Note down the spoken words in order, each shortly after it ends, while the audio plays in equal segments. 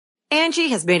Angie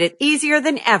has made it easier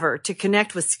than ever to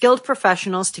connect with skilled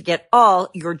professionals to get all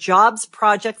your jobs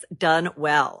projects done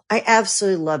well. I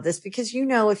absolutely love this because,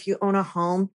 if you own a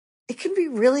home, it can be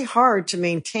really hard to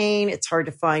maintain. It's hard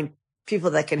to find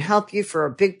people that can help you for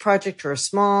a big project or a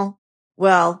small.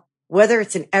 Well, whether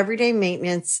it's in everyday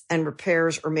maintenance and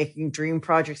repairs or making dream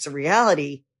projects a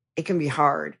reality, it can be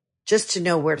hard just to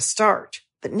know where to start.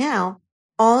 But now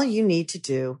all you need to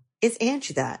do is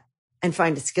Angie that and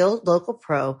find a skilled local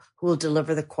pro who will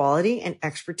deliver the quality and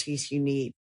expertise you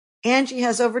need. Angie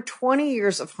has over 20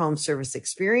 years of home service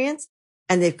experience,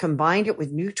 and they've combined it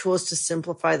with new tools to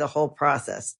simplify the whole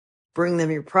process. Bring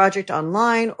them your project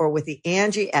online or with the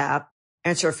Angie app,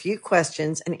 answer a few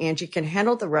questions, and Angie can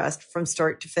handle the rest from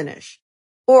start to finish.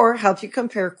 Or help you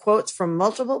compare quotes from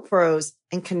multiple pros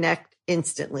and connect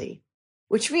instantly,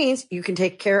 which means you can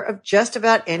take care of just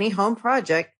about any home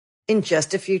project in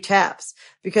just a few taps.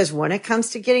 Because when it comes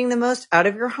to getting the most out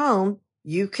of your home,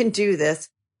 you can do this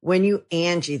when you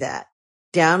Angie that.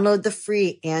 Download the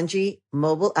free Angie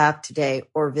mobile app today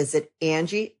or visit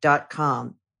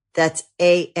Angie.com. That's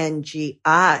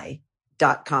ANGI.com.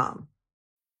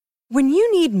 When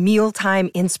you need mealtime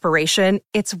inspiration,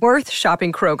 it's worth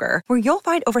shopping Kroger, where you'll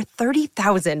find over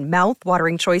 30,000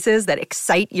 mouth-watering choices that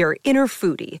excite your inner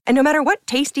foodie. And no matter what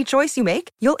tasty choice you make,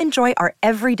 you'll enjoy our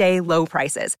everyday low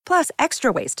prices, plus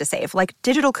extra ways to save, like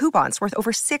digital coupons worth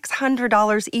over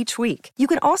 $600 each week. You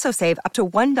can also save up to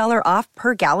 $1 off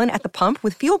per gallon at the pump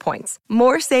with fuel points.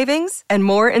 More savings and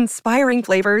more inspiring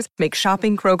flavors make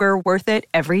shopping Kroger worth it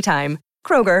every time.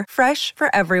 Kroger, fresh for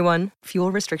everyone.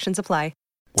 Fuel restrictions apply.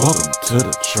 Welcome to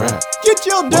the trap. Get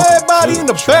your dead body in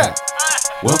the back.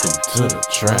 Welcome to the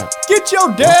trap. Get your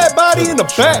dead body in the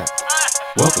back.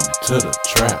 Welcome to the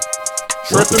trap.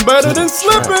 Tripping better than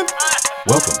slipping.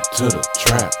 Welcome to the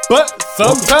trap. But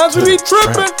sometimes we be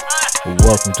tripping.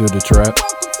 Welcome to the trap.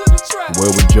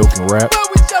 Where we joke and rap.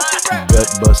 Gut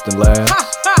busting laughs.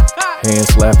 Hand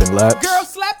slapping laps. Girl,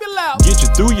 slap your loud. Get you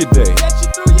through your day.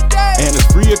 And it's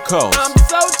free of cost. I'm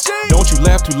so cheap. Don't you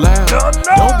laugh too loud. No.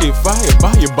 Don't get fired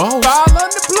by your boss. File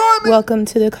unemployment. Welcome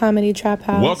to the Comedy Trap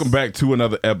House. Welcome back to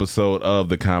another episode of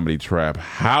the Comedy Trap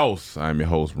House. I'm your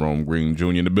host, Rome Green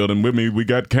Jr. In the building with me, we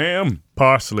got Cam.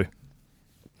 Parsley.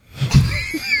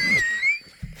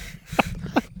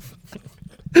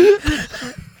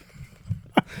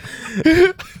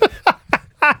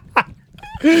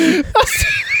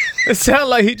 It sounds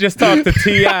like he just talked to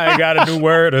T.I. and got a new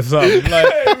word or something.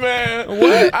 Like, Hey, man.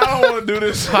 What? I don't want to do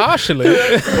this. partially.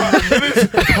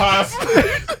 Partially.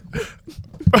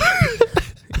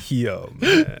 Yo,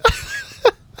 man.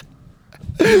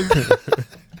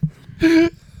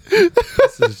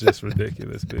 This is just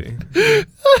ridiculous, B.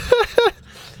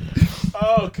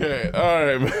 Okay. All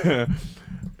right, man.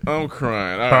 I'm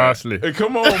crying. All right. Parsley. Hey,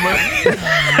 come on, man.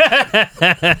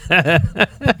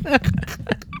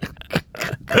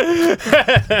 That's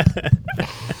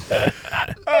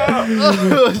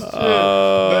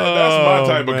my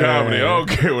type of comedy. I don't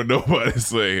care what nobody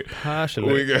say.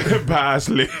 Partially. We got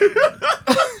parsley.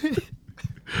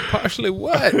 Partially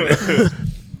what?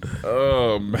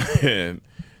 Oh, man.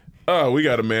 Oh, we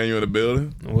got a man you in the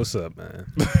building. What's up, man?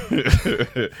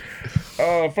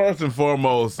 First and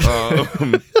foremost,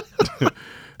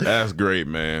 that's great,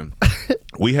 man.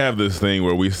 We have this thing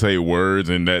where we say words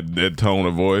in that tone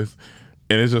of voice,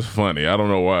 and it's just funny. I don't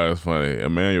know why it's funny.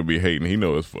 Emmanuel be hating. He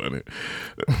know it's funny.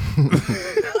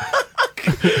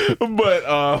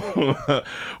 But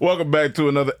welcome back to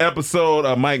another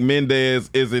episode. Mike Mendez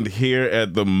isn't here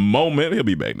at the moment. He'll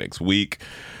be back next week.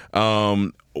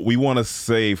 We want to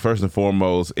say, first and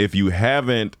foremost, if you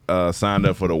haven't signed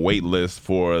up for the wait list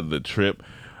for the trip,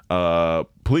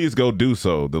 please go do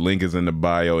so. The link is in the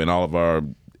bio, in all of our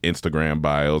Instagram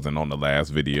bios, and on the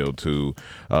last video too.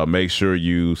 Make sure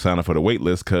you sign up for the wait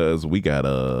list, because we got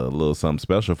a little something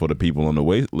special for the people on the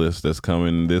wait list that's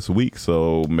coming this week.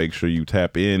 So make sure you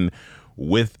tap in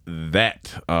with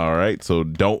that. All right. So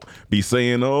don't be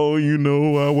saying, oh,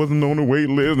 I wasn't on the wait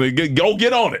list. Go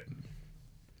get on it.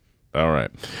 All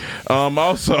right.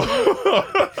 Also,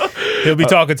 He'll be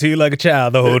talking to you like a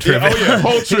child the whole trip.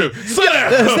 Whole trip. Sit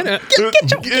down.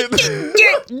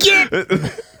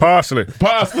 Parsley.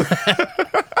 Parsley.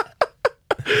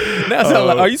 Now sound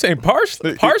like, are you saying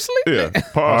parsley? Parsley? Yeah,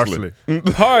 parsley.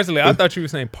 Parsley. I thought you were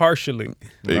saying partially.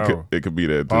 It could be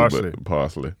that too, Parsley. but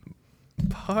parsley.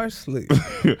 Parsley.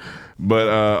 But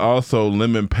also,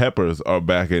 lemon peppers are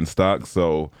back in stock,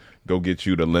 so go get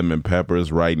you the lemon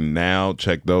peppers right now.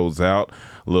 Check those out.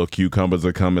 Little cucumbers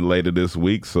are coming later this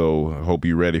week, so I hope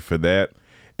you're ready for that.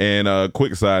 And a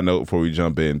quick side note before we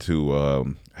jump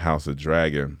into House of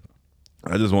Dragon.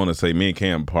 I just want to say, me and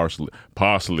Cam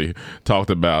partially talked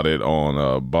about it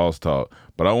on Boss Talk,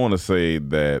 but I want to say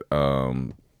that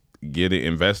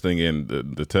investing in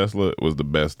the Tesla was the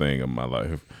best thing of my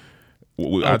life.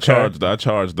 I charged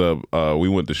up. We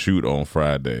went to shoot on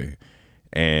Friday,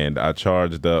 and I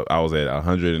charged up. I was at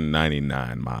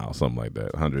 199 miles, something like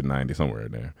that, 190 somewhere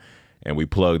in there, and we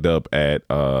plugged up at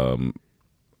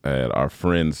our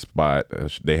friend's spot.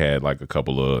 They had like a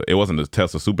couple of. It wasn't a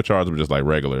Tesla supercharger, but just like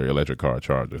regular electric car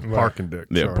chargers. Parking deck.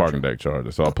 Yeah, parking deck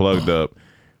charger. So I plugged up.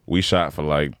 We shot for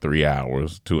like 3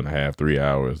 hours, 2.5, 3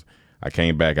 hours. I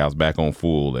came back. I was back on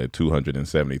full at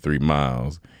 273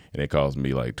 miles, and it cost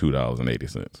me like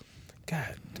 $2.80.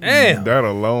 God damn. That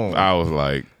alone. I was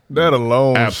like, that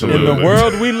alone. absolutely. In the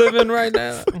world we live in right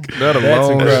now. That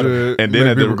alone incredible. should And then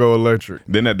make at people the- go electric.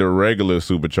 Then at the regular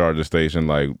supercharger station,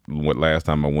 like last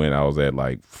time I went, I was at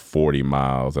like 40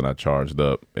 miles, and I charged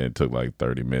up, and it took like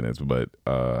 30 minutes, but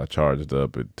I charged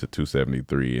up to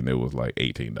 273, and it was like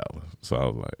 $18. So I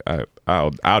was like,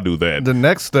 I'll do that. The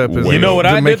next step is You know what to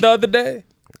I make- did the other day?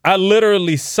 I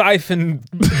literally siphoned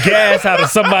gas out of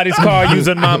somebody's car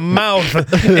using my mouth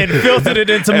and filtered it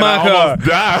into And my I car. almost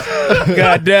died.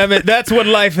 God damn it. That's what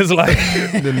life is like.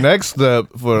 The next step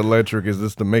for electric is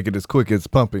just to make it as quick as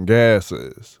pumping gas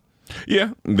is.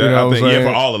 Yeah, know what I'm for saying?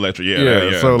 all electric. Yeah,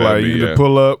 Yeah, so that'd like be, you yeah. just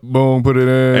pull up, boom, put it in.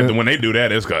 And then when they do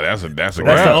that, it's that's a That's game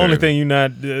the only changer. thing you're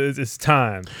not, it's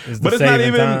time. It's the But it's not saving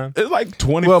even. time. It's like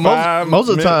 25. Well, most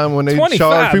of the minutes. time when they 25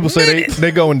 charge, people say minutes. they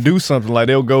go and do something. Like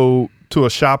they'll go to a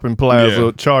shopping plaza,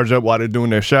 Yeah. charge up while they're doing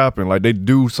their shopping. Like they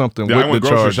do something Yeah, I with went the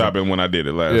grocery charge. shopping when I did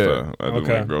it last Yeah. time. I just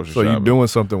Okay. went grocery So shopping. you're doing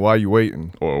something while you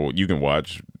waiting. Or you can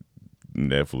watch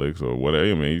Netflix or whatever.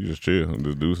 I mean, you just chill and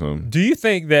just do something. Do you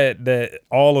think that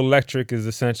all electric is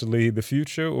essentially the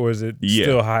future, or is it Yeah.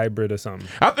 still hybrid or something?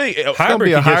 I think It's gonna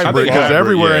be a could get you hybrid I think because hybrid,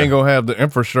 everywhere yeah. ain't gonna have the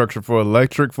infrastructure for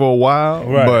electric for a while.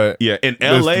 Right. But yeah, in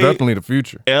it's LA, definitely the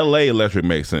future. LA electric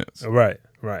makes sense. Right.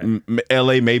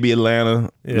 LA, maybe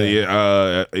Atlanta.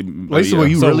 Yeah. Places where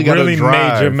you So really gotta really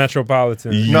drive. major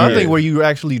metropolitan. No, I Yeah. think where you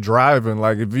actually driving.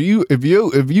 Like if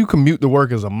you commute to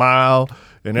work as a mile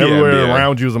and Yeah, everywhere yeah.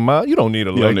 around you is a mile, you don't need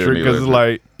don't electric need because it's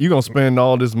electric. like you gonna spend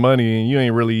all this money and you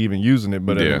ain't really even using it.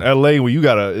 But in Yeah. LA, where you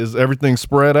is everything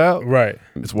spread out, Right.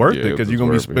 it's worth Yeah, it because it's you're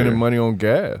gonna be worth it, spending yeah. money on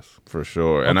gas. For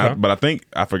sure. And Okay. but I think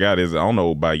I forgot I don't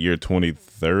know by year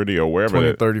 2030 or wherever.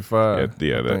 2035.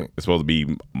 Yeah, I think. it's supposed to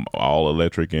be all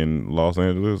electric in Los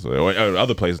Angeles or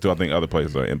other places too. I think other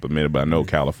places are implemented, but I know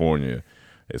California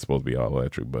it's supposed to be all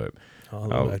electric. But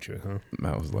All I was- electric, huh?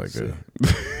 I was like,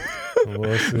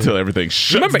 We'll see. until everything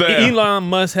shuts Remember, down. Elon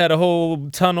Musk had a whole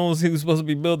tunnels he was supposed to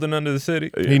be building under the city.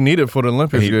 He needed for the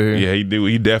Olympics. He, to get here. yeah, he do.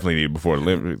 He definitely need it before the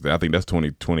Olympics. I think that's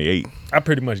 2028. I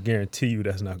pretty much guarantee you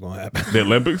that's not going to happen. The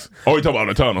Olympics? Oh, you talking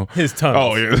about the tunnel? His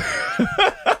tunnels. Oh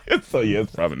yeah. So yeah,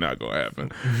 it's probably not gonna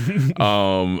happen.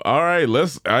 All right,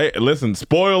 listen.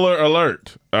 Spoiler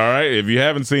alert. All right, if you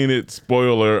haven't seen it,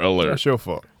 spoiler alert. That's your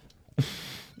fault.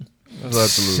 That's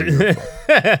absolutely your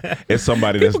fault. It's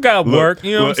somebody People that's got work,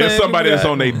 you know what I'm It's saying? somebody People that's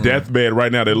got- on their deathbed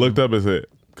right now. They looked up and said,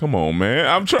 "Come on, man,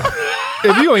 I'm trying."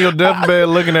 If you on your deathbed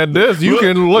looking at this, you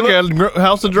can look at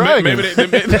House of Dragons.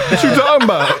 Maybe What you talking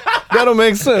about? That don't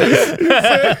make sense.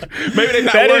 maybe they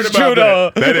not That worried is about true,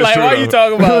 though. that. That is Like, true. why though. you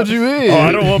talking about? What you mean? Oh,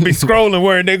 I don't want to be scrolling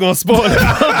where they're going to spoil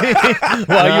it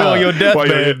while you on your While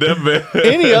you're on your deathbed. deathbed.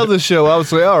 Any other show, I would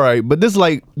say, all right, but this is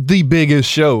like the biggest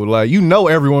show. Like you know,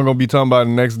 everyone gonna be talking about it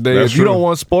the next day. That's if you true. don't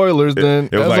want spoilers, then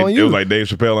It was that's like on you. it was like Dave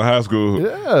Chappelle in high school.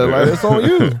 yeah, like it's on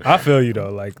you. I feel you,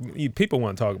 though. Like, people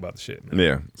want to talk about the shit, man.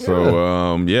 Yeah.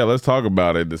 So let's talk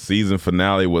about it. The season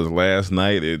finale was last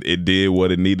night. It did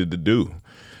what it needed to do.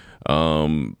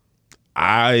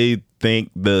 I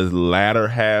think the latter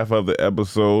half of the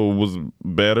episode was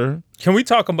better. Can we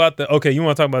talk about you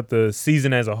want to talk about the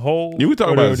season as a whole? You can talk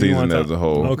Or about the do you season wanna as a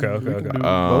whole.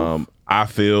 Okay. I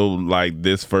feel like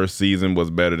this first season was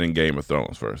better than Game of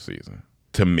Thrones' first season.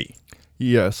 To me.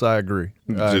 Yes, I agree.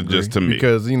 Just to me.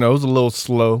 because it was a little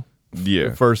slow. Yeah.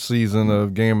 The first season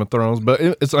of Game of Thrones, but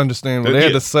it's understandable. They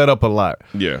had Yeah. to set up a lot.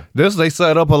 Yeah. This they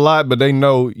set up a lot, but they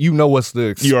know what's to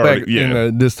expect You already- yeah.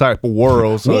 in this type of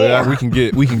world. So War. we can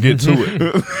get to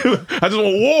it. I just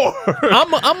want war.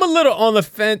 I'm a little on the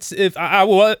fence. If I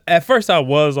was at first, I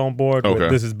was on board. Okay. With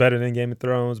this is better than Game of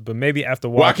Thrones, but maybe after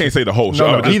watching, Well, I can't say the whole show.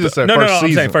 No, I'm just- he just said no, first I'm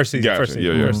season. saying first season. Gotcha. First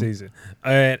season. Yeah, yeah. First season.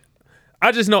 And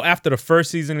I just know after the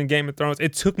first season of Game of Thrones,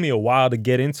 it took me a while to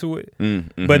get into it.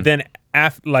 Mm-hmm. But then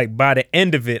like by the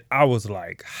end of it, I was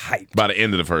like hyped. By the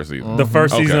end of the first season. The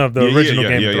first season of the original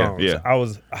Game of Thrones. Yeah. I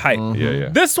was hyped. Yeah.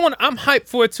 This one, I'm hyped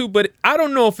for it too, but I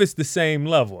don't know if it's the same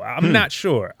level. I'm not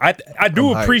sure. I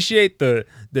do appreciate the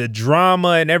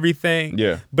drama and everything.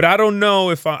 Yeah. But I don't know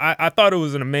if I thought it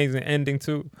was an amazing ending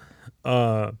too.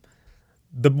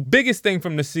 The biggest thing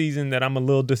from the season that I'm a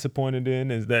little disappointed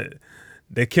in is that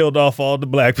they killed off all the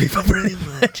black people pretty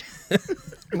much.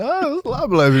 No, there's a lot of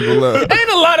black people left. Ain't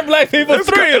a lot of black people. It's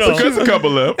three of them. There's a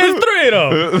couple left. It's three of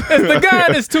them. It's the guy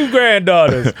and his two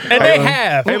granddaughters. And they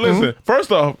have. Hey, listen.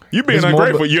 First off, you being It's more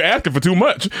ungrateful. You're asking for too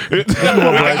much.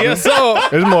 I guess so.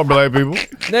 There's more black people.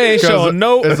 They ain't showing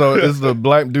no. It's the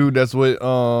black dude that's with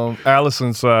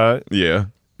Allison's side. Yeah.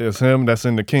 It's him that's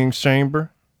in the king's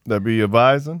chamber that be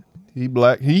advising. He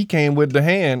black. He came with the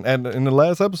hand in the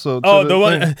last episode. Oh, the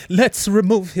one. Let's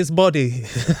remove his body.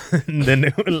 And then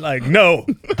they were like, no.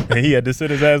 And he had to sit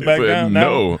his ass back down.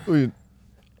 No.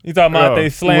 You talking about they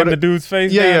slammed the dude's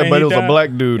face down? Yeah, and but he it was died? a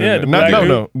black dude. Yeah, in the it. black dude.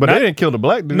 No. But they didn't kill the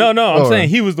black dude. No, I'm saying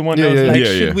he was the one that was like,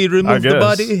 should we remove the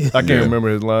body? I can't remember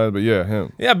his lines, but yeah,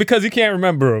 him. Yeah, because he can't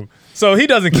remember him. So he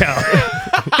doesn't count.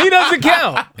 He doesn't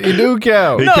count. He do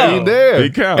count. No. He there. He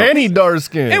count. And he dark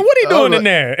skinned. And what he doing in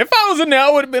there? If I was in there,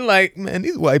 I would have been like, man,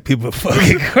 these white people are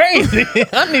fucking crazy.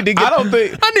 I need to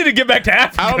get back to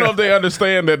Africa. I don't know if they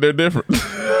understand that they're different.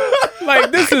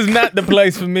 Like, this is not the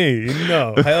place for me.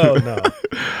 No, hell no.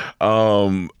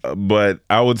 But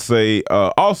I would say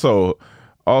also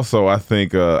I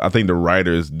think the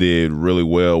writers did really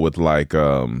well with like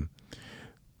kind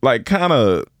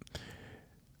of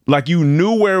like you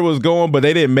knew where it was going, but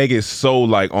they didn't make it so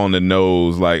like on the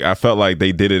nose. Like I felt like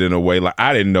they did it in a way like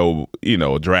I didn't know,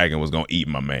 a dragon was gonna eat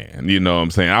my man. You know what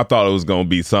I'm saying? I thought it was gonna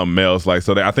be something else. Like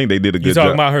so, I think they did a good job. You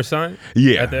talking about her son?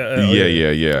 Yeah,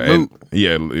 yeah. Luke.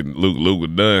 Luke was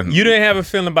done. You didn't have a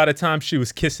feeling by the time she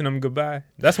was kissing him goodbye?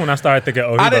 That's when I started thinking,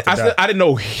 oh, I didn't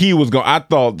know he was going. I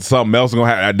thought something else was going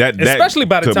to happen. Especially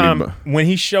by the time when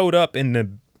he showed up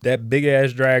and that big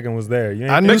ass dragon was there.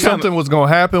 I knew something was going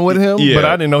to happen with him, but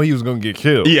I didn't know he was going to get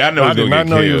killed. Yeah, I know I did not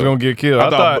know he was going to get killed. I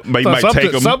thought he might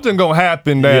take him. Something going to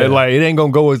happen that like it ain't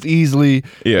going to go as easily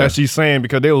as she's saying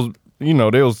because they was doing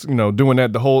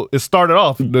that it started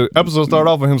off, the episode started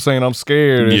off with him saying, I'm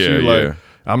scared. And she like,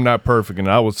 I'm not perfect. And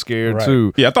I was scared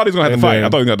too. Yeah, I thought he was going to have to fight. I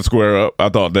thought he was going to have to square up. I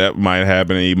thought that might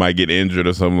happen and he might get injured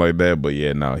or something like that. But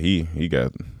yeah, no, he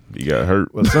got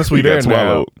hurt. Well, since we there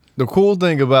now, the cool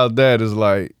thing about that is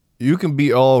like, you can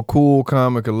be all cool,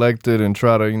 calm, and collected and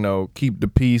try to, keep the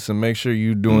peace and make sure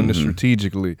you're doing this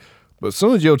strategically. But as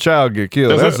soon as your child get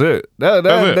killed, that's it.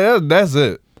 That's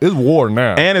it. It's war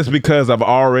now. And it's because I've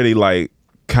already like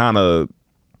kind of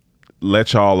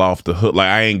let y'all off the hook. Like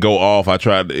I ain't go off. I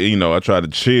tried to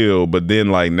chill, but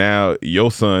then like now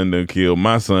your son done killed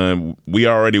my son. We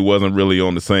already wasn't really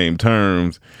on the same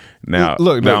terms. Now,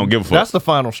 look, I don't give a fuck. That's the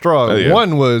final straw. Yeah.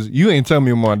 One was you ain't tell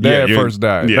me when my dad first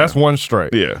died. Yeah. That's one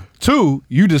strike. Yeah. Two,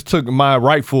 you just took my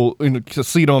rightful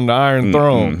seat on the Iron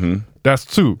Throne. Mm-hmm. That's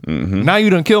two. Mm-hmm. Now you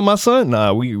done killed my son.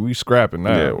 Nah, we scrapping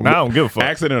now. Yeah. Now I don't give a fuck.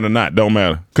 Accident or not, don't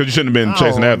matter. Because you shouldn't have been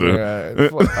chasing after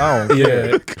him. I don't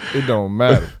care. It don't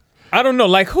matter. I don't know.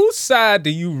 Like, whose side do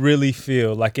you really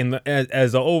feel like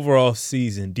as an overall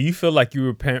season? Do you feel like you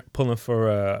were pulling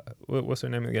for what's her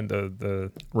name again?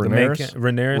 The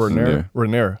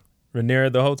Rhaenyra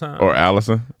the whole time, or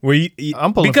Allison?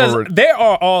 I'm pulling because there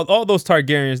are all those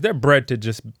Targaryens. They're bred to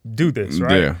just do this,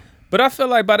 right? Yeah. But I feel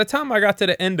like by the time I got to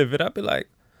the end of it, I'd be like,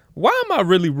 why am I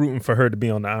really rooting for her to be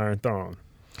on the Iron Throne?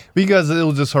 Because it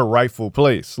was just her rightful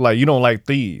place. Like, you don't like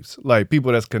thieves. Like,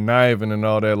 people that's conniving and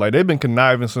all that. Like, they've been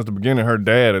conniving since the beginning, her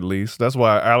dad at least. That's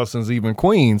why Allison's even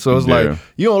queen. So it's like,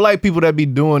 you don't like people that be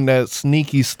doing that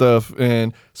sneaky stuff.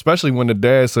 And especially when the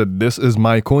dad said, this is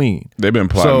my queen. They've been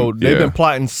plotting. So they've been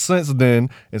plotting since then.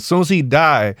 As soon as he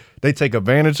died, they take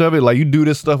advantage of it. Like, you do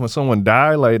this stuff when someone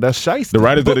died. Like, that's shiesty. The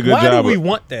writers did a good job. Why do we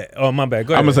want that? Oh, my bad.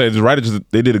 Go ahead. I'm going to say, the writers,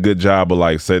 they did a good job of,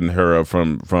 like, setting her up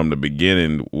from the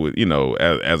beginning with,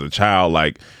 as a child.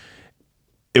 Like,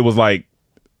 it was like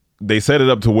they set it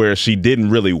up to where she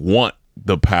didn't really want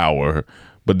the power,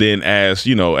 but then as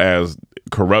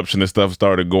corruption and stuff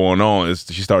started going on,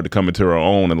 she started to come into her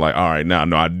own and like, all right, now,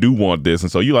 no, I do want this.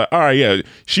 And so you like, all right, yeah,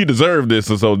 she deserved this.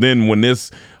 And so then when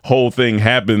this whole thing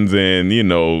happens and,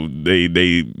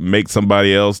 they make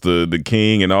somebody else the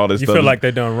king and all this stuff. You feel like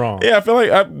they done wrong. Yeah,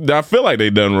 I feel like they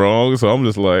done wrong. So I'm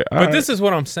just like, but this is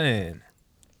what I'm saying.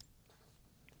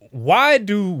 why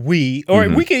do we, or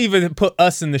we can even put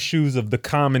us in the shoes of the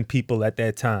common people at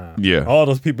that time. Yeah. All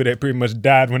those people that pretty much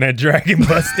died when that dragon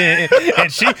bust in,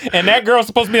 and that girl's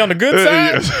supposed to be on the good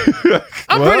side.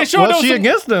 I'm pretty sure there was she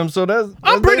against them, so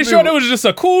I'm pretty sure there was just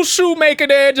a cool shoemaker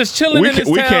there just chilling in his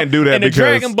town. We can't do that and because the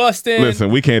dragon bust in. Listen,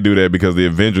 we can't do that because the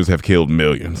Avengers have killed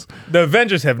millions. The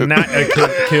Avengers have not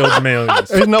killed millions.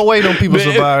 There's no way them people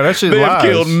survive. That shit They've lies.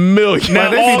 killed millions. Now,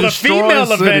 they be all the destroying female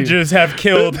the city. Avengers have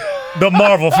killed the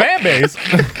Marvel fan base,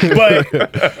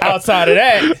 but outside of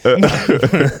that,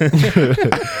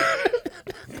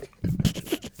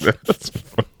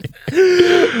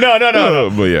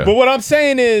 no. But yeah. But what I'm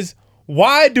saying is,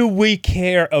 why do we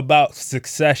care about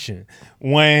succession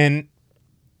when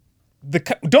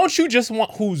don't you just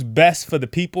want who's best for the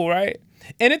people, right?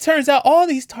 And it turns out all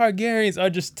these Targaryens are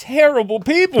just terrible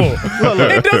people.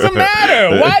 It doesn't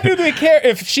matter. Why do they care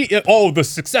if the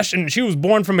succession, she was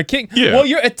born from a king? Yeah. Well,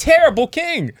 you're a terrible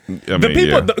king.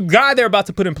 The guy they're about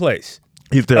to put in place.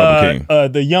 He's a terrible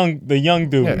king. The young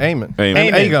dude. Yeah, Aemon.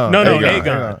 Aegon. No,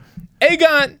 Aegon.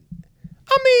 Aegon,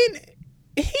 I mean,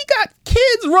 he got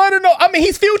kids running on. I mean,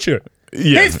 he's future.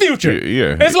 Yeah. He's future.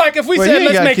 Yeah. It's like if we Well, said, he ain't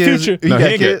let's got make kids. future. He No, got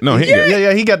he ain't kids. got- no, he ain't got-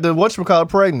 Yeah, he got the whatchamacallit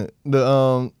pregnant.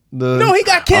 No, he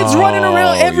got kids running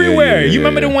around everywhere. You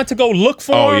remember they went to go look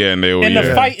for him? Yeah, and they were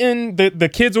the fighting, the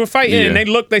kids were fighting,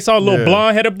 and they saw a little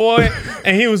blonde-headed boy,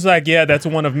 and he was like, yeah, that's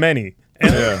one of many.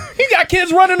 And he got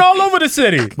kids running all over the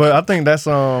city. But I think that's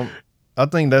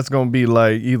gonna be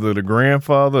like either the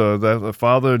grandfather or the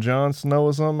father of Jon Snow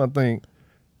or something.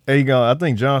 I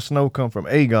think Jon Snow come from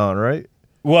Aegon, right?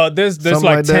 Well, there's Something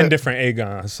like like 10 that. different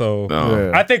Aegons, so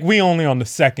Yeah. I think we only on the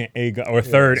second Aegon or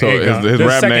third So Aegon. his The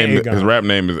rap second name, Aegon. his rap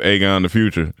name is Aegon the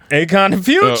Future. Aegon the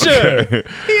Future. Okay.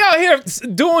 He out here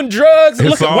doing drugs,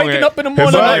 His song waking ain't- up in the his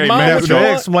morning song like, ain't Mom, Mad what you They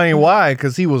want? explain why,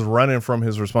 because he was running from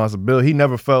his responsibility. He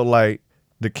never felt like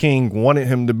the king wanted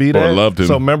him to be there. loved him.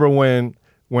 So remember when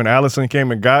Alicent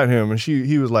came and got him, and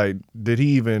he was like, "Did he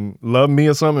even love me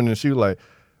or something?" And she was like,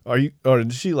 "Are you?" Or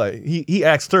did she like he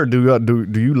asked her, "Do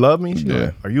you love me?" She was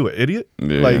like, "Are you an idiot?"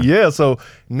 Yeah. Like, yeah. So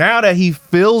now that he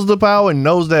feels the power and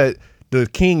knows that the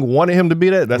king wanted him to be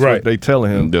that, that's Right. what they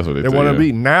telling him. That's what they they say, want to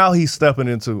yeah. be. Now he's stepping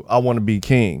into, I want to be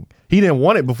king. He didn't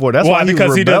want it before. That's why he Because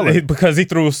was he rebelling. because he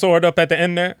threw a sword up at the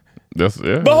end there. The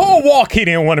The whole walk, he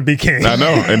didn't want to be king. I know.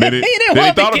 And then He didn't then he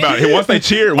wanna be thought king. about it. Once they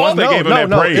cheered, once they gave him that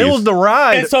praise. It was the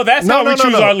ride. And so that's how we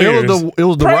choose our leaders. It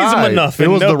was the Praise ride. them enough It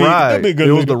and was they'll the be- ride. they'll be a good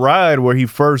It was the leader. ride where he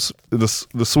first the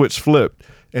switch flipped,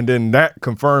 and then that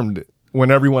confirmed it when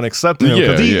everyone accepted him.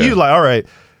 Because he was like, all right,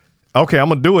 okay, I'm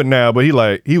gonna do it now. But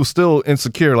he was still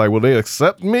insecure. Like, will they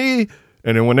accept me?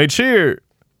 And then when they cheered,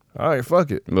 all right,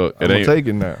 fuck it. Look, I'm gonna take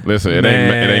it now. Listen, it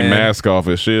ain't mask off,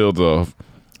 it's shields off.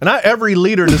 And not every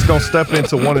leader that's gonna step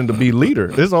into wanting to be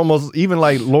leader. It's almost even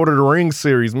like Lord of the Rings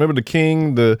series. Remember the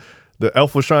king, the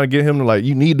elf was trying to get him to like,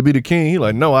 you need to be the king. He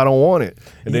like, no, I don't want it.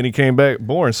 And then he came back,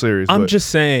 boring series. I'm but just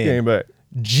saying. he came back.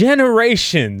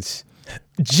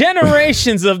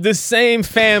 Generations of this same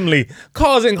family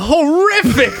causing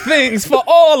horrific things for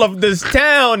all of this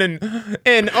town and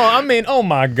oh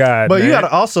my God. But man. you got to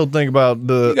also think about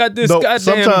You got this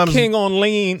goddamn king on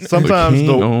lean. Sometimes The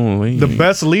king only. the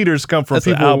best leaders come from That's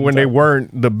an people album when they title.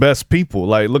 weren't the best people.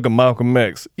 Like look at Malcolm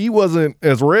X. He wasn't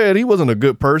as red. He wasn't a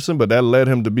good person, but that led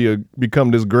him to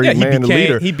become this great Yeah, he man and became-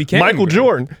 leader. he became Michael great.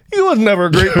 Jordan. He was never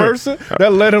a great person.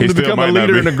 That led him He to still become a might not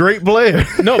leader be. and a great player.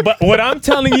 No, but what I'm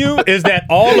telling you is that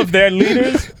all of their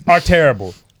leaders are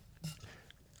terrible.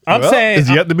 I'm Well, saying it's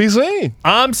yet to be seen.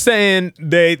 I'm saying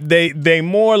they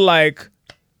more like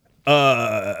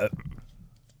I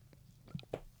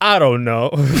don't know.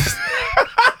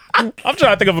 I'm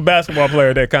trying to think of a basketball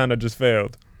player that kind of just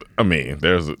failed. I mean,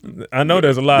 I know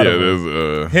there's a lot of them.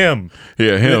 there's Him.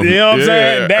 Yeah, him. You know what I'm Yeah.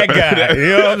 saying? That guy. You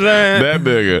know what I'm saying? That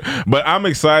nigga. But I'm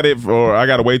excited I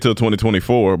gotta wait till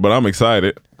 2024, but I'm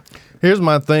excited. Here's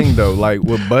my thing though, like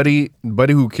with Buddy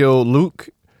who killed Luke,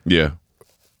 Yeah.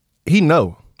 he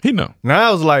know. He know. Now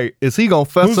I was like, is he gonna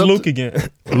fess Who's up? Luke again?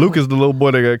 Luke is the little boy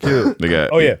that got killed. They got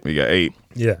Oh, yeah. He got 8.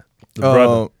 Yeah. The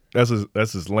brother.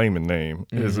 That's his layman name.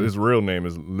 His real name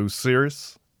is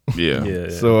Lucerys. Yeah. Yeah.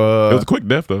 So It was a quick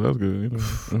death though. That was good.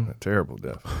 You know? a terrible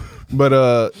death. But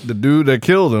the dude that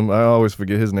killed him, I always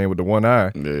forget his name with the one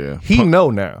eye. Yeah. He know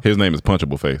now. His name is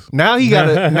Punchable Face. Now he got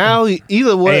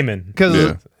either way Aemon.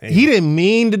 because Yeah. he didn't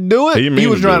mean to do it. He didn't He mean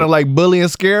was to do trying to it. like bully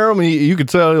and scare him. And you could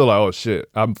tell he was like, "Oh shit,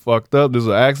 I'm fucked up. This is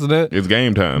an accident." It's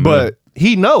game time. But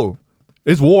he know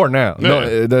it's war now.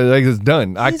 Yeah. No, like it's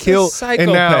done. I He's a killed.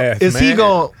 And now psychopath, is he man.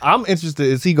 going? I'm interested.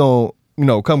 Is he going?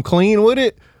 Come clean with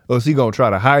it, or is he going to try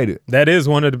to hide it? That is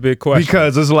one of the big questions.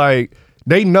 Because it's like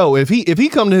they know if he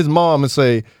come to his mom and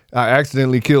say, I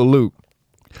accidentally killed Luke.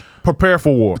 Prepare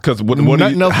for war. Because how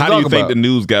do you think the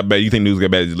news got bad? You think news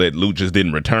got bad that Luke just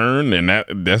didn't return, and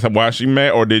that's why she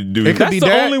mad, or did do? That's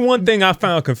the only one thing I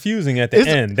found confusing at the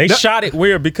end. They shot it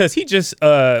weird because he just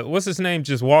what's his name?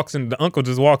 The uncle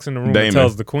just walks in the room and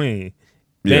tells the queen.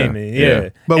 Damon, yeah.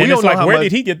 But and we don't it's know like, how where much,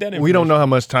 did he get that information? We don't know how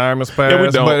much time has passed. Yeah,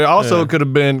 we don't. But it also could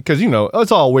have been, because,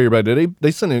 it's all weird about that. They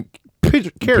sent a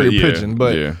carrier pigeon,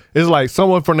 but it's like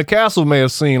someone from the castle may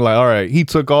have seen, like, all right, he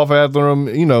took off after him.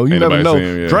 You never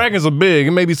know. Dragons are big.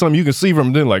 It may be something you can see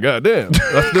from them. Like, God damn,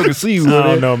 I still can see you. I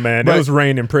don't know, man. It was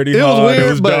raining pretty hard. Was weird, it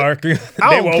was dark. They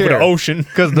were over the ocean.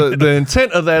 Because the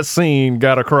intent of that scene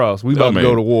got across. We about to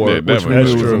go to war, which we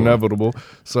knew was inevitable.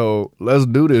 So let's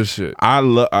do this shit.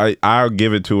 I'll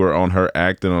give it to her on her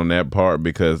acting on that part,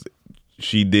 because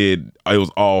she did. It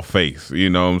was all face. You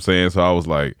know what I'm saying? So I was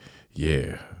like,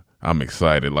 yeah. I'm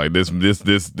excited. Like this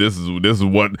is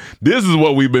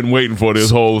what we've been waiting for this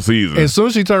whole season. And as soon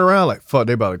as she turned around, like, fuck,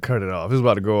 they about to cut it off. It's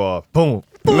about to go off. Boom.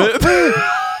 Come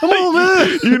on,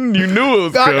 man. You knew it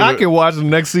was coming. I can watch the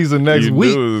next season next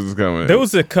week. Knew it was coming. There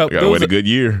was a couple. Gotta wait a good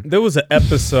year. There was an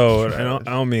episode. I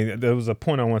don't mean there was a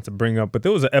point I want to bring up, but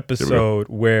there was an episode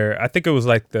where I think it was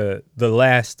like the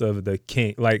last of the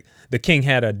king. Like the king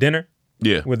had a dinner.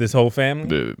 Yeah, with his whole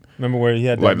family. Remember where he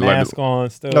had the mask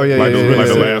on still? Oh yeah, like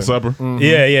the Last Supper. Mm-hmm.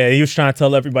 Yeah. He was trying to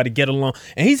tell everybody get along,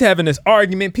 and he's having this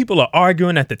argument. People are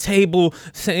arguing at the table,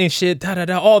 saying shit, da da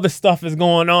da. All this stuff is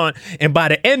going on, and by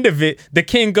the end of it, the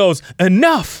king goes,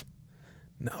 "Enough."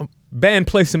 Now, band,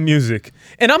 play some music,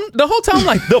 and the whole time I'm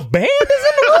like, the band is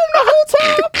in the room the whole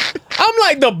time. I'm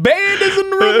like, the band is in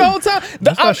the room the whole time.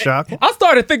 That's not shocking. I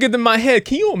started thinking in my head,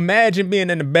 can you imagine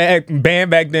being in the band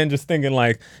back then, just thinking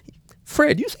like,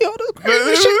 Fred, you see all this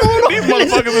crazy shit going on? These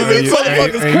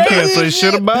motherfuckers crazy. You can't say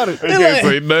shit about it. You can't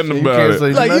say nothing about it.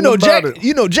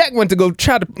 Like, Jack went to go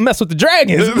try to mess with the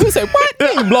dragons. We said, what?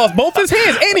 He lost both his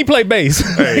hands and he played bass.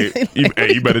 Hey,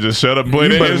 you better just shut up and play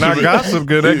that. You better not gossip,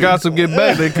 because that gossip get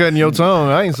back. They cutting your tongue.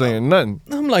 I ain't saying nothing.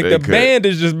 I'm like, the band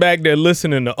is just back there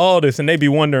listening to all this, and they be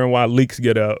wondering why leaks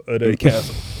get out of their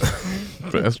castle.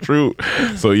 That's true.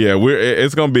 So yeah,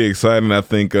 it's gonna be exciting. I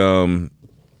think.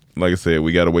 Like I said,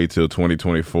 we got to wait till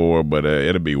 2024, but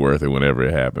it'll be worth it whenever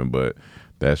it happens. But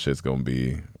that shit's gonna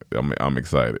be. I'm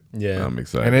excited. Yeah, I'm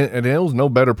excited. And there was no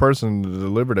better person to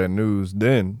deliver that news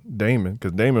than Damon,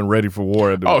 because Damon ready for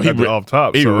war at the off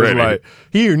top. He so ready. It's like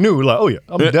he knew, like, oh yeah,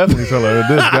 I'm definitely telling her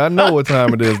this guy. I know what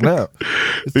time it is now.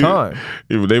 It's time.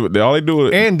 They all they do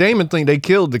is. And Damon think they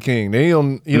killed the king.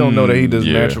 You don't know that he just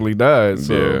naturally died.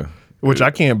 So. Which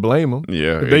I can't blame them.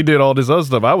 Yeah. If they did all this other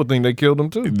stuff, I would think they killed them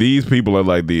too. These people are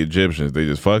like the Egyptians. They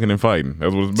just fucking and fighting.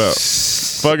 That's what it's about.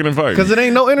 Fucking and fighting. Because it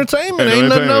ain't no entertainment. Ain't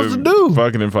nothing else to do.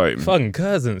 Fucking and fighting. Fucking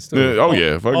cousins. Fucking all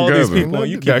cousins. These people,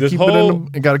 you gotta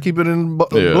keep it in the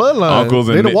bloodline.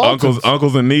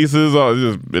 Uncles and nieces.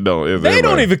 They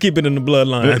don't even keep it in the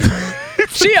bloodline.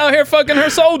 She out here fucking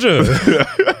her soldier.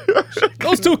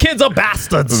 Those two kids are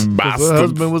bastards. Her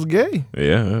husband was gay.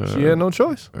 Yeah. She had no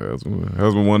choice.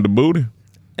 Husband wanted the booty.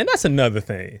 And that's another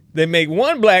thing. They make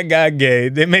one black guy gay.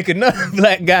 They make another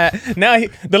black guy. Now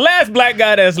the last black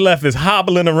guy that's left is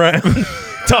hobbling around.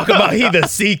 Talk about he the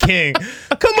Sea King.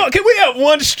 Come on, can we have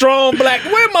one strong black?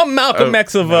 Where my Malcolm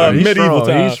X of medieval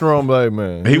times? He's strong black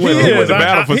man. He went to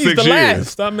battle for 6 years.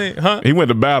 Last. I mean, He went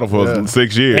to battle for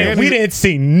 6 years. And we didn't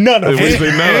see none of it.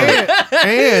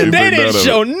 And they didn't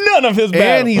show none of his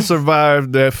battle. And he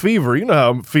survived that fever. You know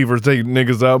how fevers take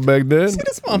niggas out back then. See,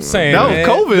 that's what I'm saying. That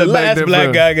was COVID. The last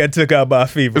black guy got took out by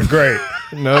fever. Great.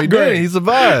 No, he didn't. He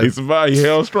survived. He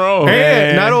held strong.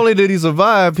 And not only did he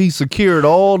survive, he secured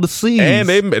all the seas. And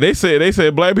they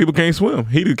said black people can't swim.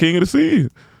 He the king of the seas.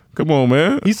 Come on,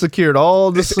 man. He secured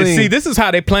all the seas. See, this is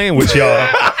how they playing with y'all.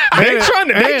 They trying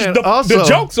to the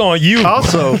joke's on you.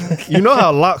 Also, you know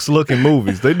how locks look in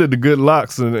movies. They did the good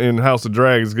locks in House of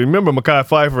Dragons. Remember Mekhi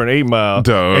Phifer in 8 Mile?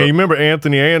 Duh. And you remember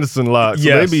Anthony Anderson locks.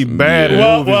 Yes. So they be bad in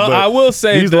movies. Well, I will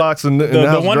say these locks in the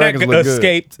House one of Dragons that look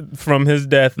escaped from his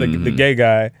death, the gay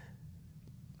guy,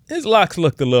 his locks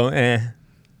looked a little I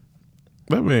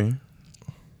mean,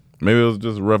 maybe it was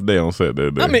just a rough day on set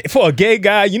that day. I mean, for a gay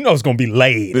guy, you know it's gonna be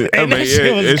laid. It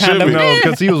should be. No,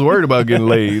 because he was worried about getting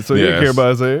laid, so he didn't care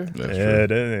about his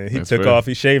hair. He took off.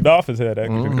 He shaved off his head.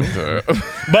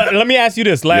 But let me ask you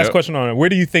this last question on it: where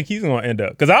do you think he's gonna end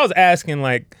up? Because I was asking,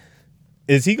 like,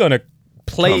 is he gonna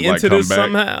play into this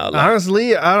somehow? Like,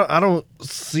 honestly, I don't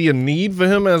see a need for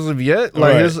him as of yet.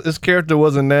 Like his character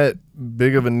wasn't that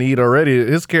big of a need already.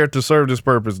 His character served his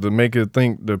purpose to make it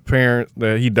think the parent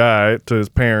that he died to his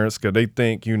parents, because they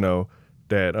think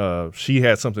that she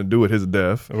had something to do with his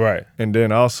death, right? And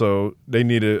then also they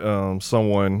needed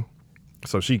someone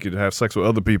so she could have sex with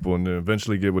other people and then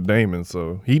eventually get with Damon.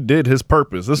 So he did his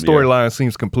purpose. This storyline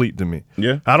seems complete to me.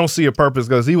 Yeah. I don't see a purpose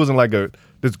because he wasn't like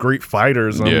this great fighter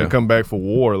or something to come back for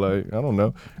war. Like, I don't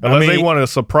know. Unless they want to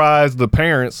surprise the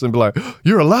parents and be like,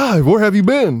 "You're alive. Where have you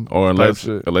been?" Or unless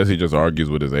he just argues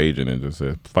with his agent and just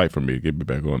says, "Fight for me. Get me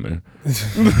back on there.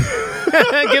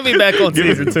 Get me back on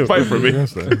season 2. Fight for me."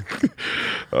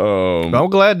 But I'm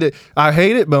glad that I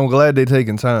hate it, but I'm glad they're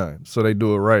taking time so they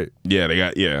do it right. Yeah, they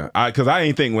got because I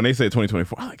ain't think when they said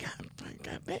 2024, I'm like, God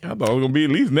damn, I thought it was gonna be at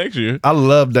least next year. I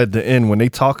loved at the end when they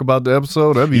talk about the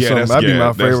episode. That'd be something. That'd be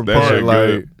my favorite part.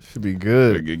 Like, should be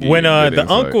good. When the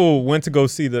uncle went to go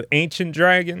see the ancient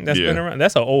dragon that's been around,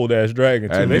 that's an old ass dragon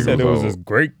too. They said it was his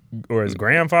great or his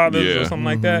grandfather's or something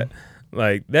like that.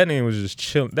 Like, that name was just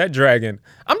chilling. That dragon,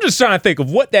 I'm just trying to think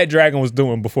of what that dragon was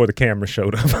doing before the camera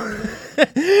showed up.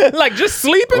 Like, just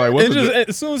sleeping. Like,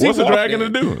 as soon as what's he the dragon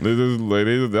in. to do?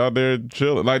 They just out there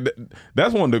chilling. Like,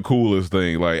 that's one of the coolest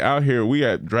things. Like, out here, we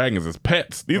got dragons as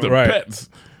pets. These are pets.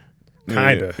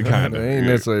 Kinda. They ain't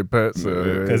necessarily pets.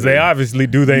 Because they obviously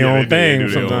do their own thing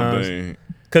sometimes.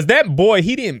 Because that boy,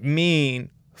 he didn't mean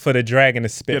for the dragon to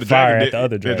spit fire at the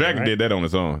other dragon. The dragon did that on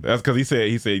his own. That's because he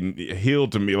said heal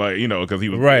to me, like, because he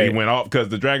went off because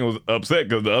the dragon was upset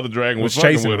because the other dragon was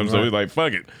fucking with him. So he's like,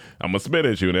 "Fuck it, I'm gonna spit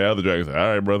at you." And the other dragon said,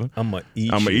 "All right, brother, I'm gonna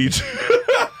eat you." He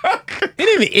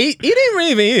didn't even eat. He didn't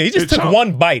even eat. He just took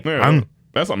one bite. Yeah.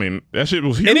 That shit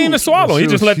was huge. He didn't even swallow. He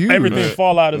just let everything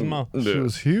fall out his mouth. It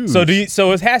was huge.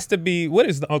 So it has to be, what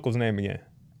is the uncle's name again?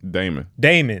 Damon.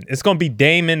 It's gonna be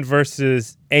Damon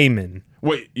versus Aemon.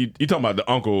 Wait, you talking about the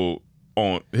uncle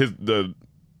on the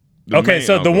okay,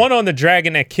 so uncle. The one on the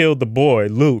dragon that killed the boy,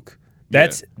 Luke,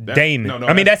 that's Damon.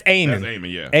 I mean, that's Aemon. That's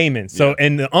Aemon, yeah. Aemon. So,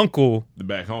 and the uncle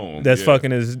back home that's fucking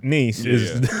his niece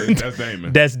that's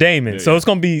Damon. That's Damon. So it's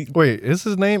gonna be. Wait, is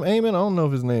his name Aemon? I don't know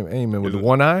if his name Aemon with the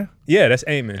one eye. Yeah, that's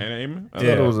Aemon. And Aemon? I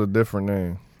thought it was a different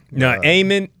name. No,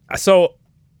 Aemon.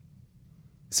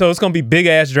 So it's gonna be big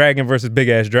ass dragon versus big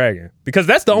ass dragon because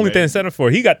that's the only thing set up for.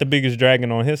 He got the biggest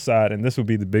dragon on his side, and this will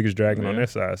be the biggest dragon on their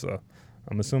side. So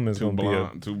I'm assuming it's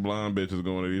gonna be two blonde bitches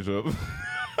going at each other.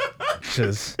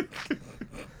 just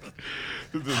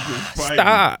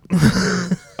stop.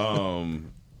 All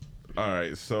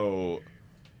right, so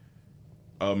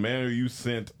Manu, you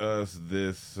sent us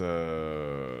this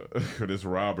this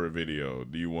robber video.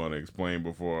 Do you want to explain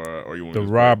before, or you want the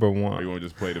robber one? Or you want to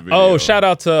just play the video? Oh, shout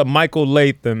out to Michael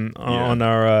Latham on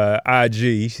our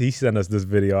IG. He sent us this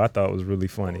video. I thought it was really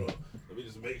funny. Let me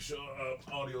just make sure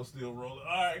audio's still rolling.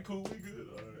 All right, cool, we good.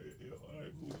 All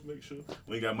right, cool. Make sure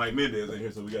we ain't got Mike Mendez in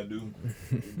here, so we gotta do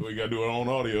our own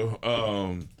audio.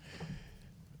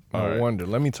 I wonder.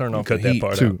 Let me turn off the heat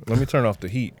too. Let me turn off the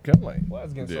heat. I'm like, why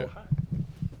is it getting so hot?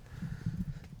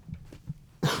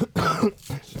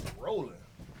 Rolling.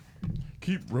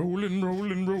 Keep rolling.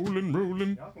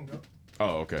 Y'all can go.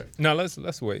 Oh, okay. No,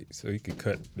 let's wait so you can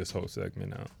cut this whole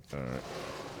segment out. All right.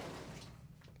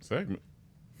 Segment.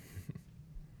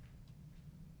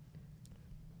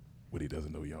 What he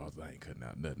doesn't know, y'all, is I ain't cutting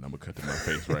out nothing. I'm gonna cut to my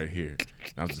face right here.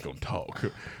 I'm just gonna talk.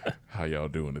 How y'all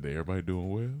doing today? Everybody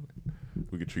doing well?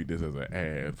 We could treat this as an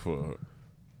ad for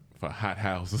hot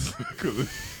houses because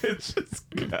it just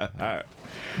got hot.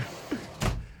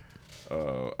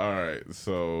 All right,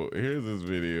 so here's this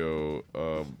video.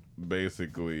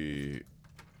 Basically,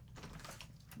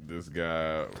 this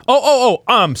guy. Oh!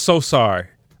 I'm so sorry.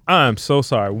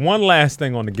 One last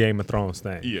thing on the Game of Thrones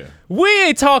thing. Yeah. We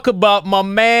ain't talk about my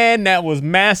man that was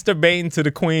masturbating to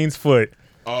the queen's foot.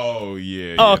 Oh,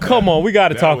 yeah. Oh, come on. We got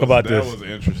to talk about this. That was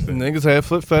interesting. Niggas had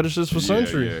foot fetishes for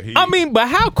centuries. Yeah, I mean, but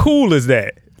how cool is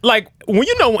that? Like, when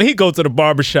he go to the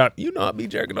barbershop, I be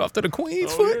jerking off to the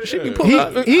queen's foot. Yeah. She be pulling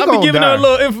out. I be gonna giving die. her a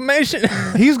little information.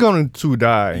 He's going to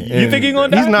die. You think he's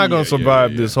going to die? He's not going to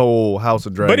survive this whole House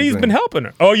of Dragons But he's thing. bing helping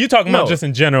her. Oh, you talking about just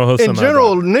in general? In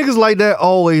general, niggas like that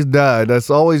always die. That's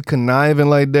always conniving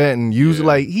like that and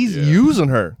he's using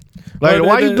her. Like,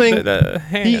 why you think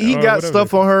he got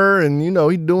stuff on her and,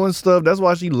 he doing stuff? That's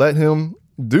why she let him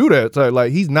do that. So,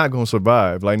 like, he's not going to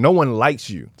survive. Like, no one likes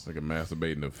you. It's like a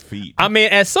masturbating of feet. I mean,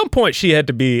 at some point, she had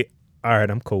to be, all right,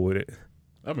 I'm cool with it.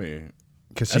 I mean,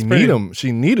 because she needed him.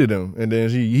 She needed him. And then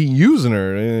he using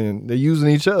her and they're using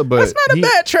each other. But that's not a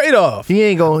bad trade-off. He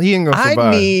ain't gonna survive.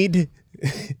 I need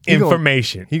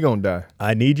information. He gonna die.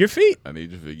 I need your feet.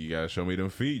 You gotta show me them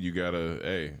feet. You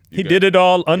gotta, he did it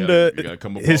all under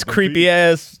his creepy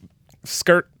ass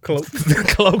skirt cloak,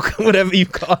 whatever you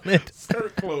call it.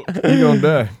 Skirt cloak. He gonna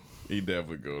die. He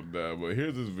definitely gonna die. But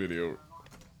here's this video.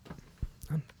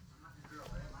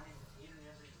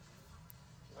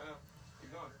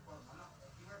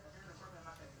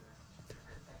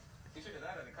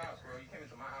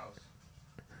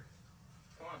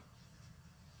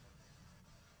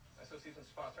 some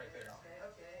spots right there.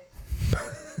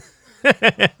 You